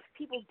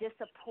people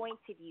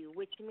disappointed you,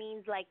 which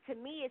means, like, to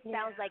me it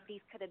sounds like these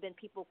could have been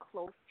people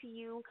close to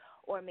you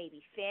or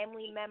maybe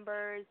family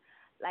members.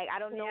 Like, I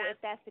don't know if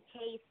that's the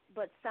case,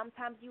 but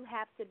sometimes you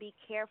have to be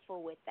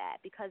careful with that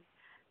because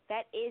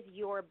that is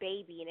your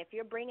baby. And if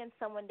you're bringing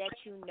someone that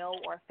you know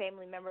or a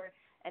family member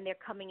and they're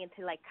coming in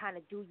to, like, kind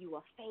of do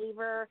you a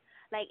favor,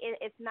 like,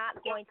 it's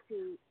not going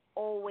to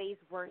always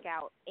work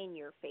out in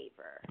your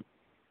favor.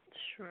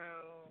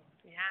 True.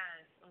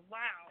 Yes.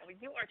 Wow.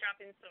 You are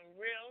dropping some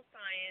real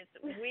science.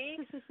 We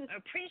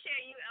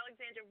appreciate you,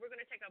 Alexandra. We're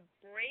going to take a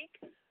break,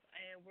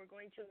 and we're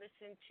going to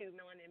listen to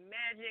Melanin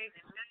Magic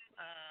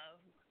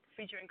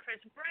featuring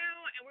Chris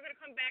Brown, and we're going to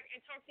come back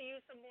and talk to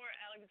you some more,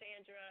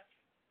 Alexandra.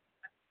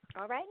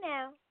 All right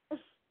now.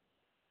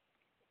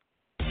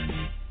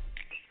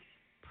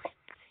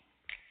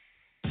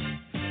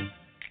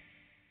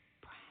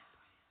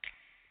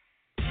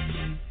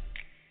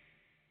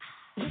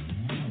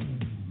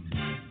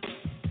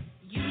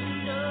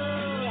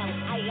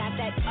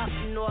 That up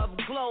north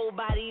glow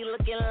body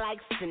looking like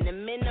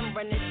cinnamon. I'm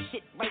running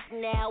shit right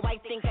now. I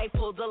think I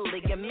pulled a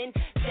ligament.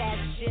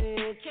 Fashion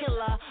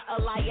killer,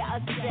 a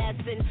liar,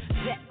 assassin,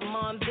 vet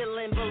mom,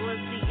 villain,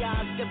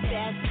 Balenciaga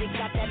bastard.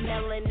 Got that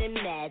melanin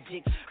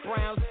magic,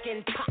 brown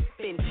skin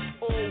popping.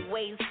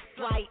 Always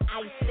fly,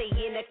 I stay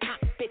in a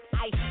cockpit.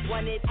 I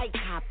want it, I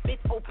cop it.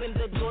 Open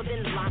the door,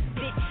 then lock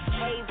it.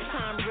 Every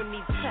time Remy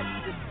touch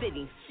the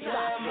city,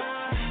 stop it.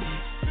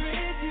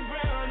 Pretty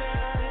brown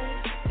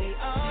eyes, they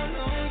all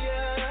know.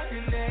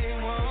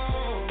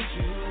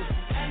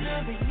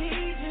 They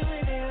need you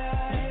in their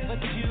life,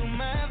 but you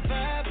my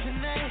vibe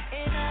tonight,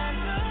 and I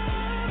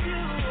love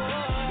you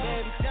all.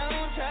 Baby,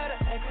 don't try to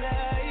act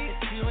like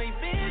you ain't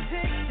been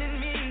texting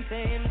me,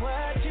 saying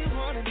what you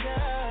wanna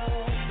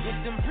know. With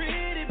them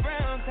pretty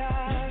brown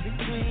thighs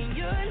between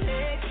your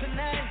legs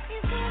tonight,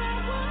 is what I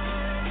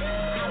wanna do.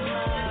 I'm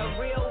a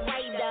real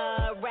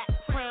writer, rap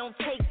crown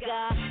taker,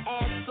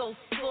 ass so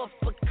soft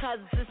because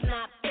it's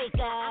not faker.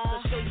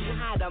 I can show you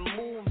how to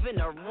move in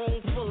a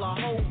room full of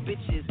whole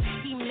bitches.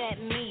 He met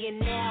me and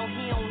now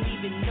he don't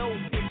even know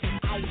bitches.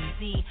 I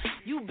see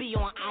you be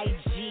on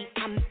IG.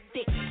 I'm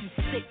thick, you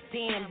sick,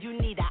 damn, you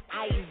need an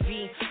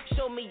IV.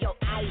 Show me your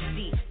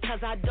ID, cause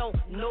I don't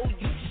know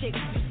you chicks.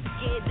 You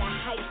scared to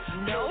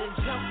hype, no,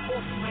 to jump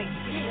off my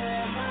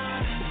dick.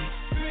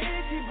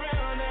 Pretty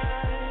brown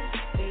eyes,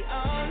 they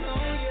all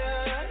know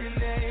you and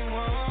they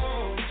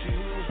want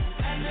you.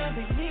 I know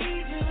they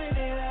need you in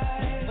their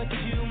life, but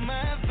you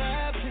my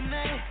vibe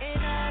tonight,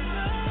 and I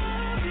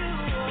love you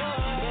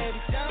all. Baby,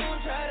 don't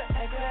try to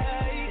act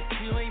like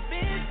you ain't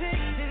been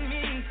texting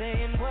me,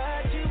 saying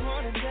what you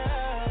wanna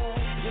know.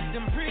 With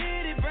them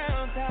pretty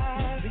brown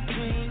thighs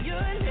between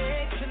your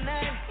legs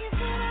tonight, is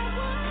what I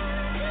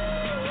wanna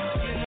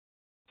do.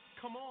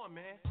 Come on,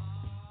 man.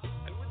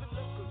 And with the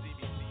local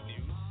BBC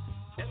News,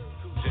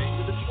 Cool J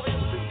with the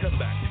triumphant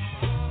comeback.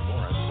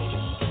 More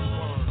absolute.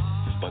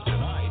 But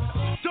tonight,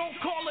 don't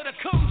call it a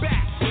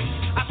comeback.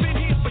 I've been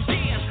here for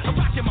years.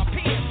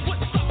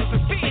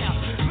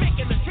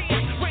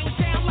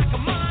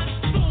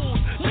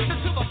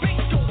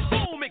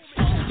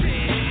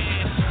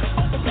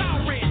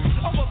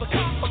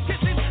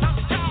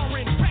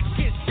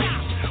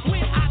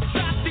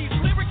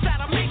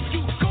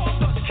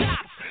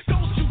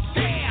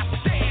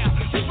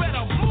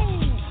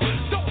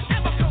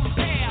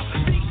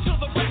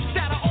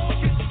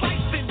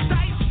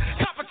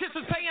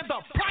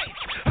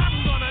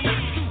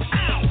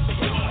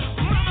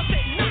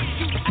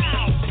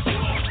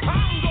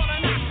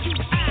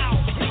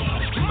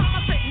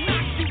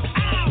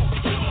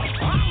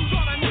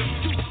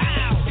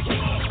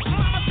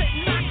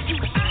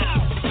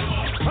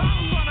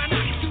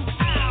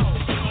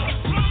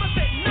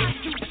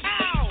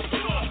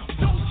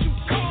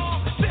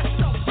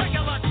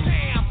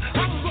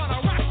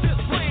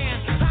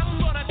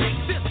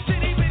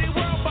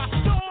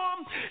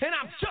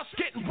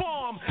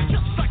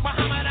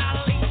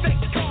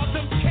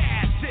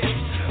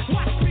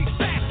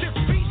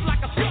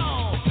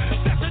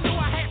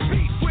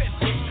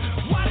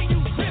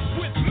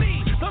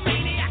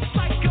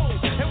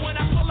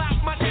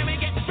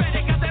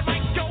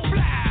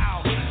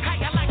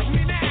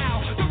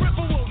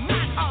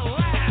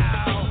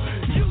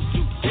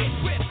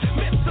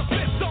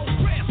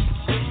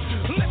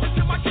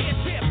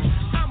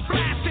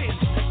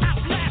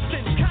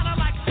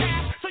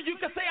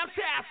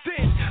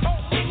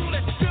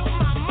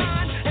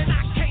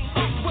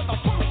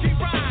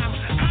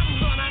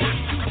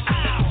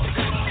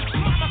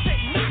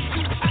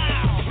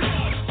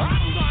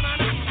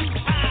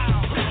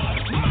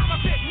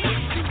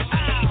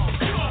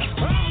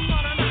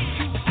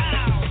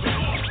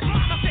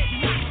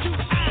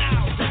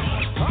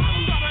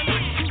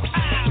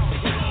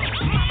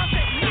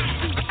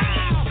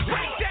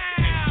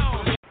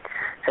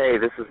 Hey,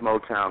 this is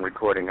Motown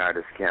recording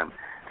artist Kim.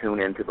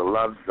 Tune in to the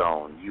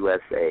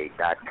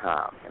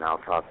LoveZoneUSA.com, and I'll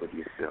talk with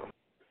you soon.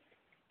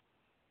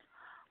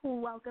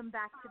 Welcome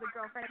back to the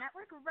Girlfriend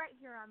Network right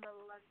here on the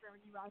Love Zone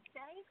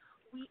USA.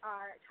 We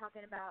are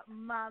talking about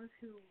moms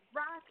who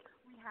rock.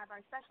 We have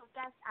our special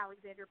guest,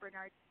 Alexandra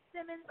Bernards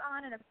Simmons,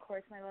 on, and of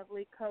course my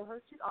lovely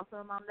co-host, who's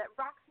also a mom that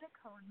rocks,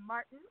 Nicole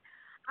Martin.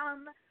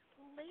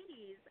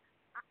 Ladies,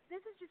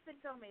 this has just been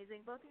so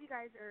amazing. Both of you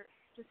guys are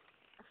just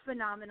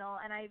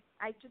phenomenal, and I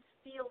just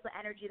feel the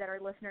energy that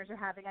our listeners are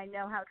having. I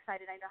know how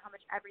excited, I know how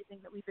much everything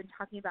that we've been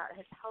talking about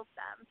has helped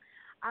them.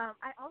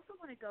 I also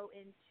want to go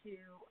into,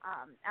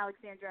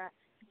 Alexandra,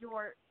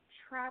 your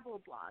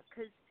travel blog,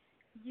 because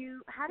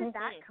how did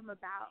that come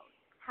about?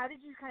 How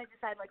did you kind of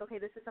decide, like,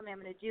 okay, this is something I'm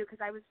going to do? Because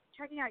I was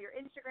checking out your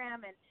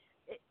Instagram, and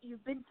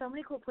you've been so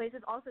many cool places,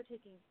 also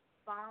taking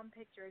bomb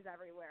pictures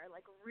everywhere,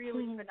 like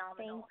really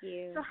phenomenal. Thank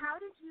you. So how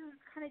did you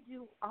kind of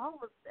do all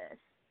of this?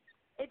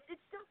 It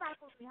still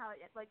baffles me how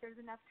there's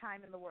enough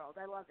time in the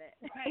world. I love it.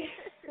 Right.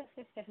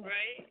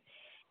 Right.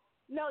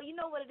 No, you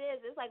know what it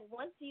is. It's like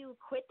once you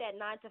quit that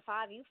 9 to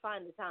 5, you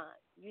find the time.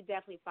 You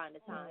definitely find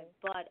the time.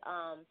 But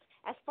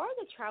as far as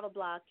the travel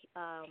blog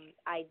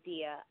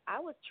idea, I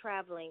was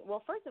traveling.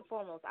 Well, first and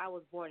foremost, I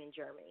was born in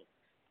Germany.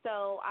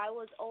 So I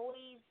was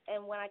always,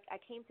 and when I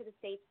came to the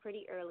States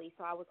pretty early,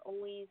 so I was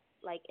always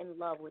like in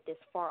love with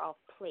this far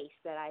off place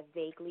that I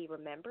vaguely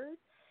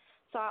remembered.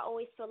 So I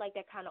always feel like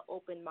that kind of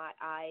opened my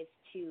eyes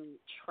to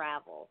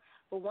travel.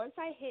 But once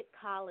I hit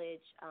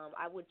college,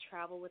 I would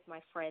travel with my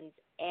friends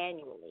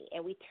annually,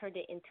 and we turned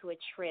it into a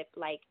trip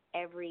like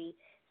every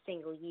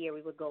single year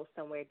we would go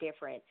somewhere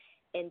different.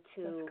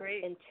 Until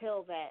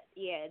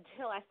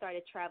I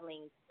started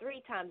traveling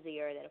 3 times a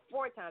year, then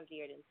 4 times a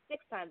year, then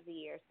 6 times a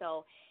year.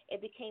 So it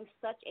became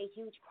such a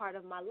huge part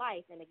of my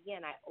life. And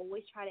again, I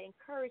always try to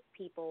encourage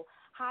people,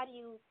 how do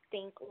you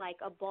think like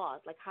a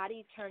boss? Like, how do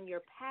you turn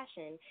your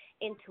passion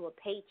into a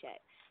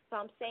paycheck? So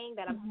I'm saying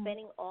that I'm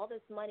spending all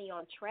this money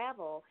on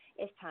travel.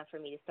 It's time for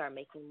me to start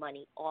making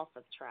money off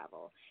of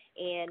travel.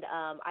 And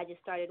I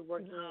just started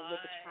working with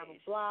the travel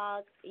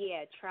blog.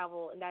 Yeah,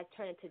 travel, and that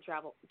turned into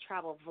travel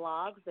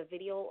vlogs, the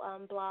video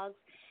blogs,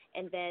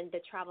 and then the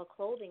travel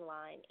clothing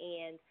line.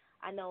 And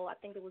I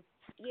think it was,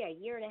 a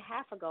year and a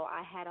half ago,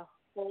 I had a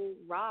whole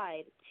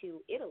ride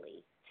to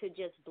Italy to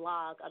just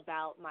blog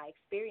about my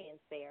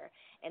experience there,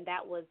 and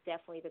that was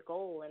definitely the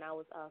goal. And I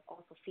was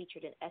also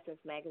featured in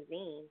Essence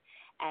magazine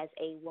as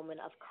a woman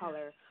of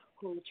color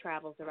who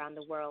travels around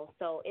the world.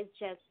 So it's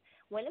just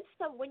when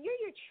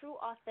you're your true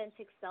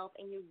authentic self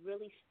and you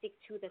really stick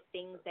to the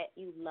things that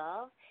you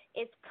love,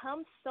 it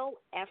comes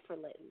so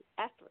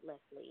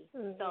effortlessly.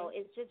 So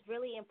it's just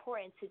really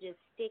important to just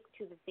stick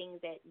to the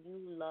things that you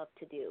love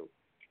to do.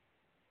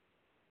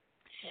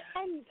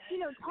 And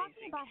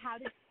talking about how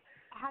to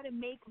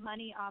make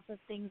money off of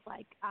things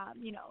like right.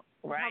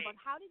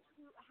 How do you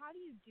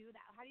do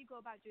that? How do you go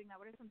about doing that?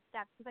 What are some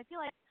steps? Because I feel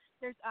like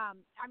there's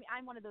I'm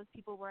one of those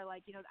people where I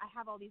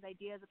have all these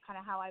ideas of kind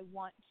of how I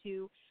want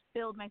to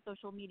build my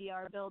social media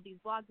or build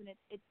these blogs, and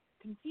it's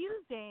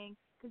confusing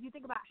because you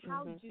think about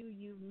how do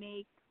you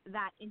make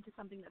that into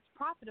something that's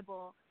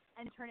profitable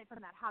and turn it from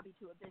that hobby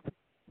to a business.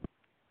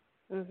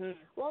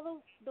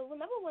 Well, the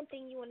number one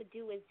thing you want to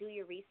do is do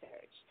your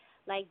research.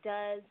 Like,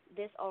 does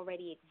this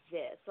already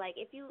exist? Like,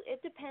 it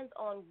depends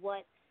on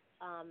what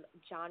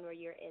genre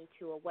you're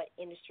into or what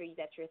industry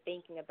that you're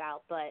thinking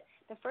about. But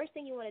the first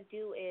thing you want to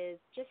do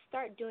is just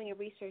start doing your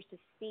research to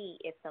see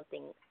if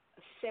something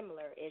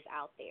similar is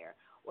out there.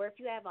 Or if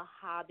you have a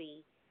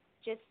hobby,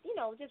 just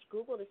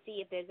Google to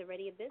see if there's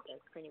already a business,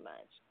 pretty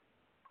much.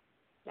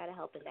 That'll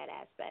help in that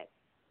aspect.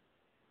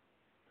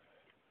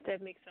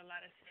 That makes a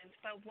lot of sense.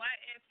 But what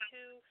if,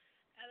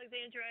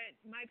 Alexandra,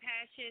 my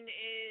passion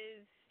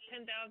is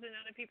 10,000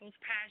 other people's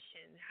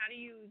passion? How do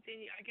you,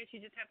 then I guess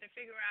you just have to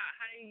figure out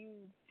how do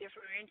you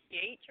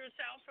differentiate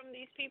yourself from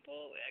these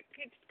people?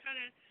 It's kind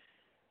of,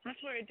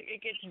 that's where it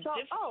gets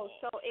difficult.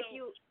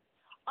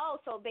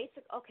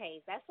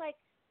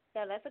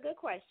 That's a good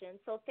question.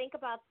 So think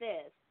about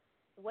this.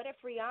 What if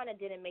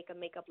Rihanna didn't make a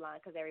makeup line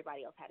because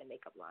everybody else had a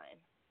makeup line?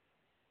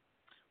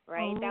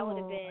 Right? That would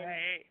have been...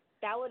 Right.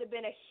 That would have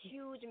been a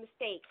huge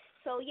mistake.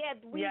 So,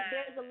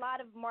 there's a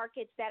lot of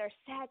markets that are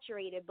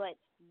saturated, but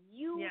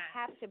you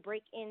have to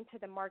break into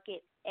the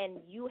market and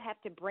you have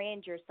to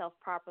brand yourself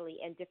properly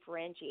and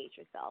differentiate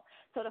yourself.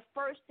 So the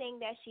first thing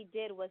that she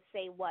did was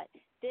say,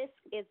 this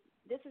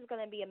is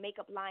going to be a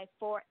makeup line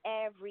for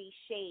every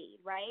shade,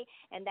 right?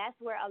 And that's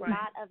where a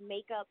lot of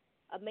makeup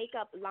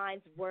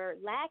lines were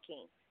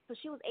lacking. So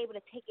she was able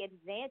to take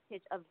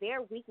advantage of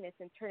their weakness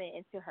and turn it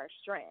into her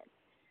strength.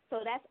 So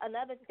that's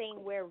another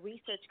thing where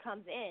research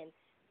comes in.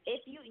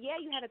 If you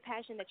have a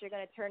passion that you're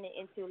going to turn it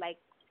into,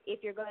 like, if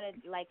you're going to,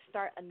 like,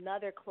 start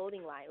another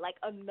clothing line.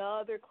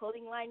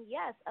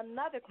 Yes,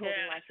 another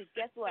clothing line. Because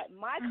guess what?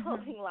 My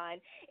clothing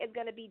line is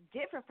going to be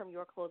different from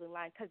your clothing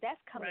line because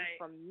that's coming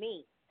from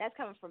me. That's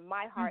coming from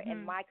my heart and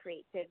my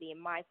creativity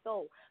and my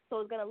soul. So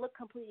it's going to look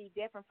completely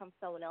different from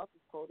someone else's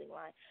clothing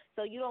line.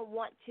 So you don't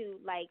want to,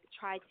 like,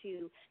 try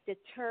to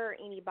deter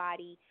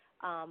anybody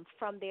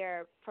from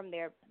their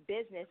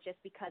business just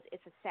because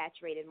it's a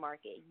saturated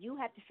market. You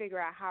have to figure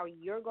out how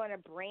you're going to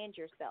brand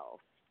yourself.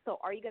 So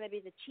are you going to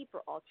be the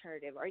cheaper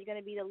alternative? Are you going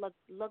to be the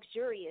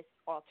luxurious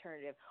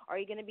alternative? Are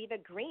you going to be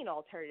the green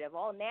alternative,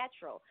 all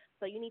natural?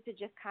 So you need to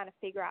just kind of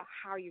figure out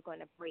how you're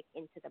going to break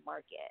into the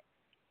market.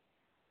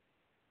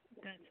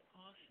 That's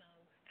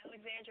awesome.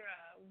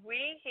 Alexandra,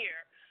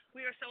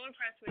 we are so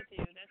impressed with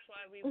you. That's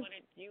why we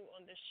wanted you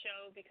on the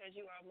show, because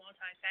you are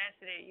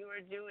multifaceted. You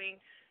are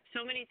doing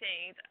so many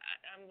things.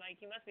 I'm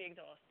like, you must be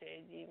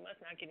exhausted. You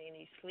must not get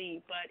any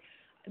sleep. But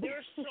there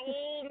are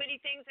so many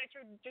things that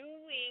you're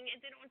doing.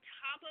 And then on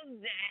top of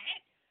that,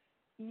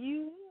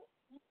 you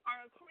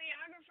are a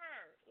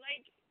choreographer.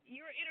 Like,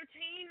 you're an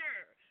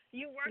entertainer.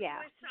 You work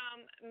with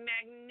some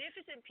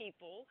magnificent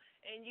people,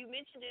 and you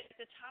mentioned it at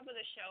the top of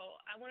the show.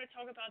 I want to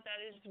talk about that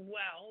as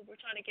well. We're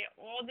trying to get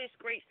all this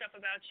great stuff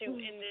about you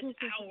in this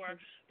hour,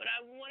 but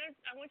I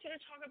want you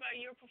to talk about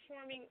your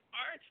performing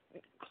arts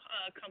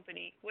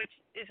company, which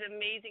is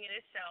amazing in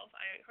itself.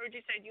 I heard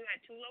you said you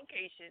had 2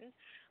 locations.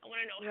 I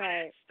want to know how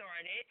that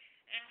started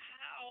and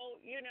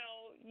how,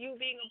 you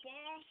being a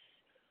boss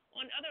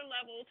on other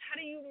levels, how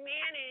do you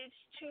manage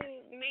to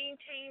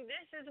maintain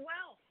this as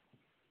well?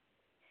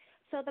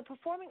 So the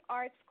Performing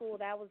Arts School,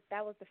 that was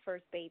the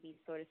first baby,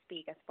 so to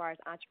speak, as far as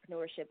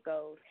entrepreneurship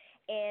goes.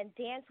 And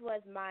dance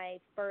was my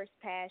first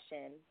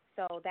passion.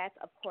 So that's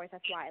why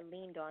I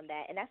leaned on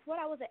that. And that's what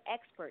I was an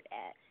expert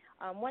at.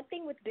 One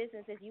thing with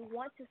business is you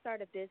want to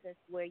start a business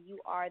where you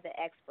are the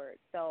expert.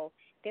 So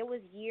there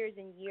was years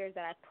and years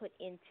that I put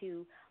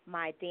into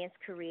my dance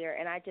career,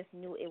 and I just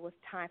knew it was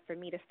time for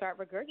me to start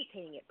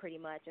regurgitating it pretty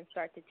much and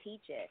start to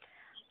teach it.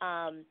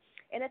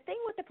 And the thing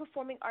with the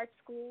Performing Arts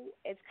School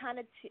is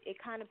it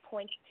kind of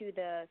points to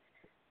the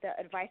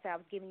advice that I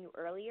was giving you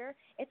earlier.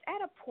 It's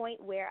at a point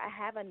where I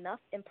have enough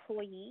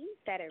employees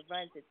that it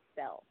runs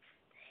itself.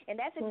 And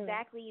that's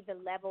exactly the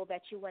level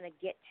that you want to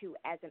get to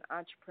as an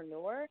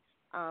entrepreneur.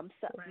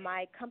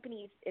 My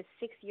company is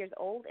 6 years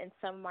old, and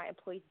some of my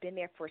employees been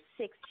there for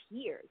 6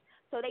 years.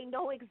 So they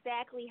know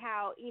exactly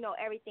how,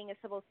 everything is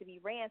supposed to be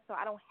ran, so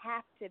I don't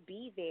have to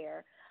be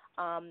there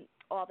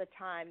all the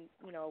time,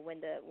 when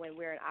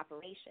we're in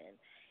operation.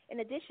 In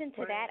addition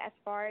to that, as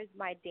far as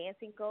my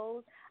dancing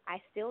goes,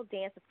 I still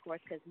dance, of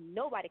course, because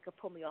nobody could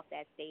pull me off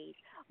that stage.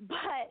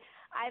 But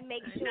I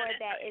make sure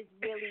that it's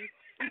really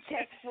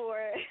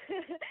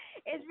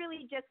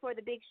just for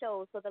the big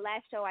shows. So the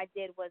last show I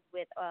did was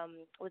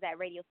at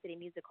Radio City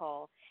Music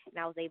Hall, and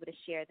I was able to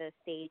share the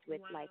stage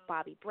with like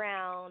Bobby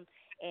Brown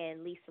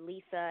and Lisa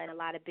and a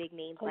lot of big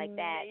names like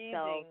that.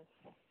 So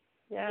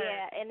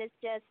and it's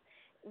just,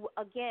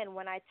 again,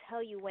 when I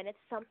tell you, when it's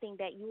something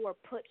that you are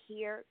put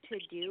here to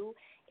do,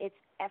 it's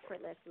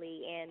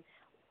effortlessly. And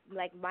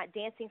like, my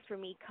dancing for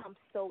me comes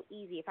so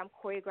easy. If I'm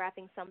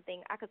choreographing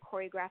something, I could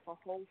choreograph a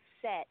whole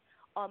set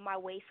on my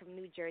way from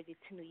New Jersey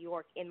to New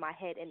York in my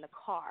head in the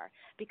car,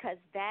 because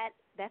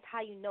that's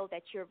how you know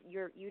that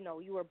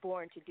you were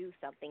born to do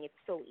something. It's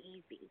so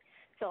easy.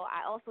 So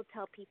I also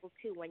tell people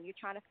too, when you're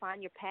trying to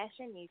find your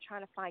passion and you're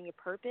trying to find your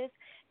purpose,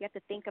 you have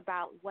to think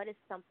about what is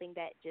something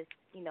that just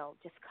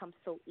comes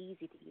so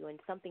easy to you and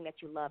something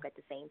that you love at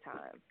the same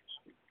time.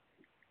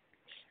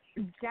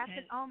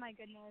 Definitely. Oh my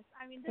goodness.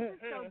 I mean, this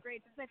is so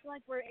great because I feel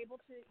like we're able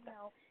to,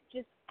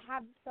 just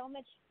have so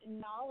much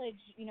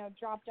knowledge,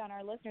 dropped on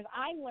our listeners.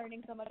 I'm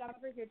learning so much. I'm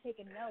over here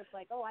taking notes.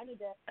 Like, I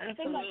need to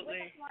think like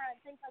this more and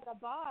think like a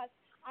boss.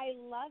 I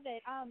love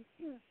it.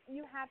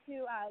 You have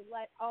to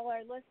let all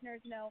our listeners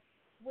know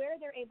where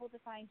they're able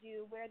to find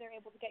you, where they're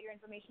able to get your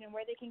information, and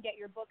where they can get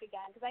your book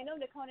again. Because I know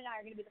Nicole and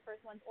I are going to be the first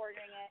ones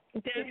ordering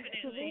it.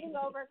 Definitely. Reading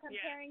over,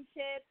 comparing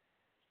tips.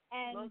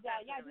 And,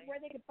 just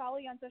where they could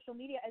follow you on social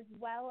media, as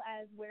well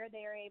as where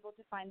they are able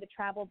to find the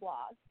travel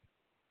blogs.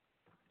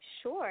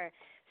 Sure.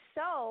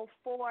 So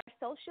for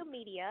social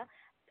media,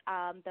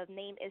 the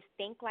name is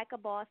Think Like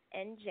a Boss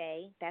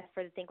NJ. That's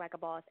for the Think Like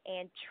a Boss.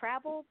 And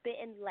Travel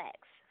Bitten Lex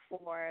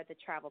for the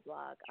travel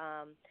blog.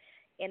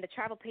 And the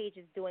travel page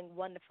is doing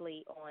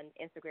wonderfully on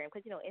Instagram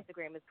because,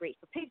 Instagram is great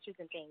for pictures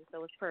and things,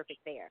 so it's perfect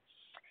there.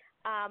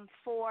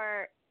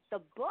 For the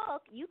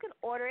book, you can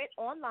order it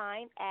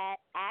online at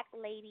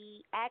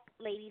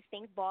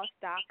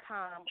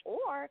actladysthinkboss.com,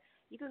 or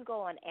you can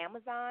go on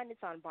Amazon.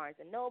 It's on Barnes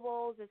 &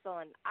 Nobles. It's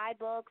on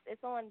iBooks.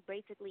 It's on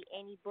basically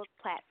any book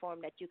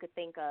platform that you could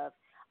think of.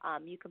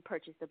 You can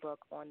purchase the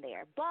book on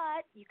there.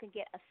 But you can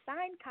get a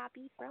signed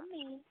copy from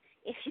me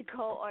if you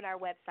go on our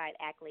website,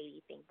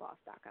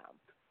 actladysthinkboss.com.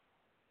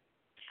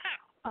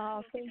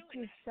 Oh, thank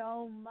you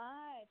so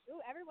much.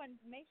 Ooh, everyone,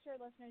 make sure,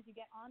 listeners, you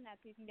get on that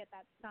so you can get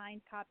that signed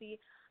copy.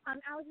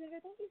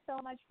 Alexandra, thank you so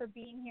much for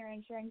being here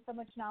and sharing so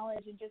much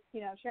knowledge and just,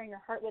 sharing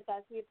your heart with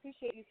us. We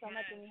appreciate you so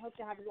much, and we hope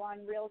to have you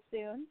on real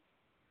soon.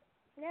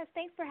 Yes,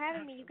 thanks for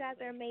having me. You guys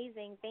are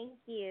amazing.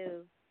 Thank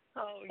you.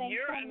 Oh, thanks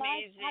you're so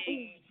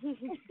amazing.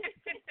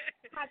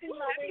 Happy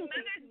Mother's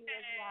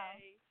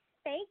Day.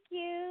 Thank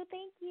you.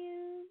 Thank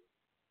you.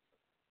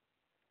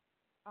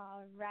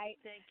 All right.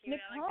 Thank you,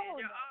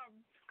 Nicole. Alexandra.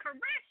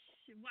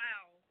 Karish.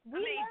 Wow. We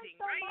amazing, learned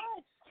so right?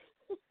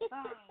 much.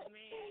 Oh,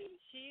 man,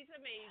 she's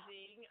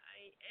amazing.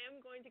 I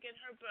am going to get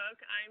her book.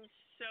 I'm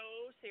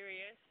so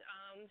serious.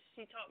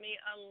 She taught me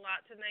a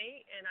lot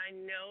tonight, and I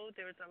know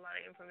there's a lot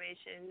of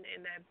information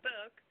in that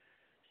book.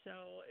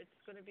 So it's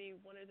going to be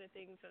one of the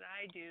things that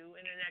I do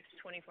in the next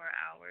 24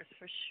 hours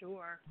for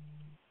sure.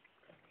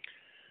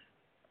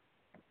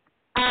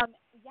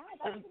 Yeah,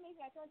 that was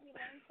amazing. I feel like we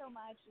learned so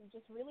much and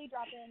just really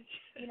drop in,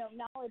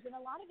 knowledge. And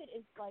a lot of it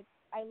is like,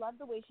 I love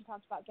the way she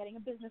talks about getting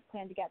a business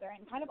plan together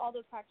and kind of all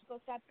those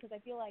practical steps, because I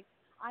feel like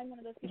I'm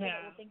one of those people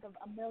that will think of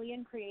a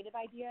million creative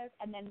ideas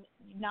and then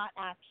not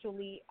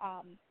actually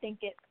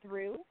think it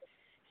through.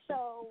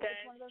 So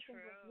it's one of those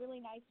things that's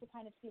really nice to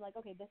kind of see like,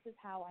 okay, this is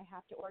how I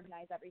have to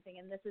organize everything,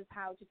 and this is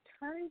how to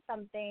turn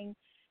something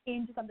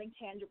into something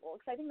tangible.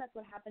 Because I think that's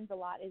what happens a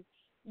lot is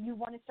you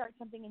want to start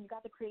something and you got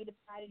the creative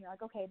side and you're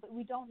like, okay, but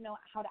we don't know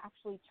how to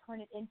actually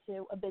turn it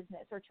into a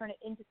business or turn it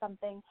into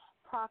something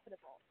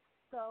profitable.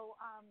 So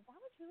that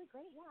was really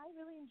great. Yeah, I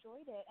really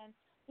enjoyed it. And,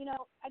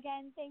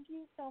 again, thank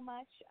you so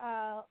much,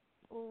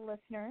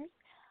 listeners.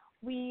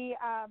 We're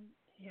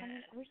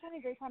just having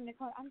a great time,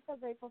 Nicole. I'm so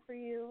grateful for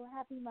you.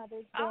 Happy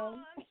Mother's Day.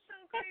 Oh, I'm so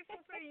grateful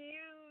for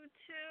you,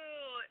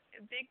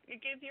 too.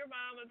 Give your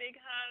mom a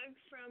big hug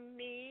from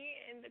me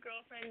and the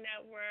Girlfriend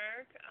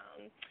Network.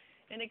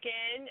 And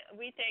again,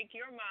 we thank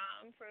your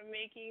mom for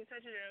making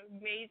such an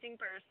amazing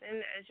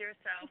person as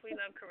yourself. We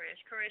love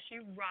Karish. Karish,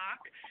 you rock.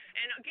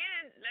 And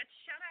again, let's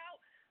shout out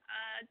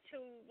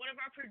to one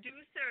of our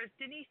producers,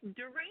 Denise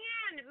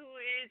Duran, who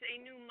is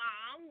a new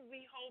mom.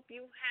 We hope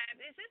you have.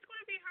 Is this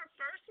going to be her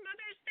first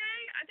Mother's Day?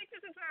 I think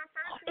this is her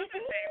first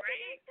Mother's Day,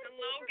 right? To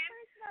Logan.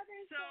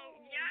 So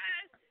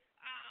yes.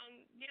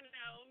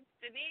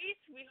 Denise,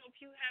 we hope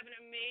you have an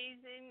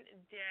amazing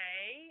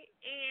day,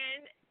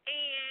 and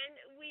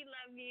we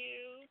love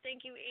you.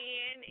 Thank you,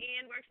 Ann.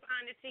 Ann works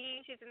behind the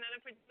scenes. She's another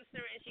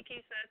producer, and she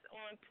keeps us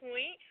on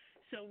point,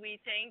 so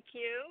we thank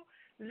you.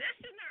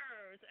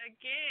 Listeners,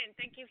 again,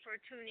 thank you for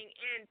tuning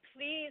in.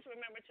 Please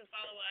remember to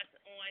follow us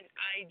on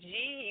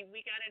IG.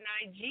 We got an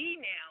IG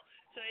now,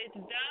 so it's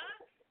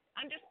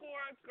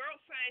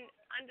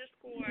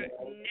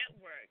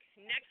 _girlfriend_network.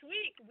 Next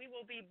week, we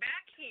will be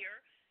back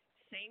here.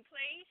 Same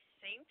place,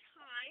 same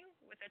time,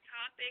 with a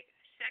topic,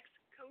 Sex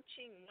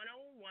Coaching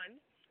 101,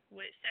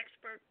 with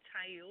Sexpert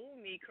Tayu,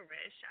 me,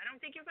 Karish. I don't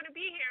think you're going to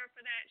be here for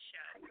that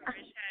show.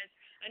 Karish has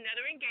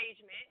another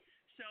engagement,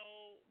 so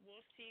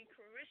we'll see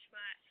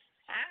Karishma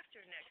after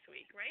next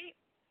week, right?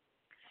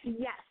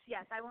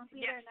 Yes. I won't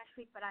be there next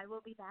week, but I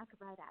will be back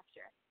right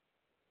after.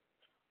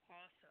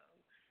 Awesome.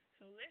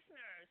 So,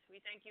 listeners, we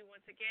thank you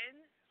once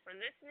again for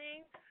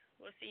listening.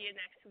 We'll see you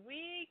next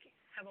week.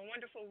 Have a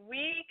wonderful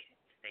week.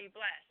 Stay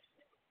blessed.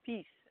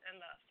 Peace and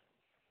love.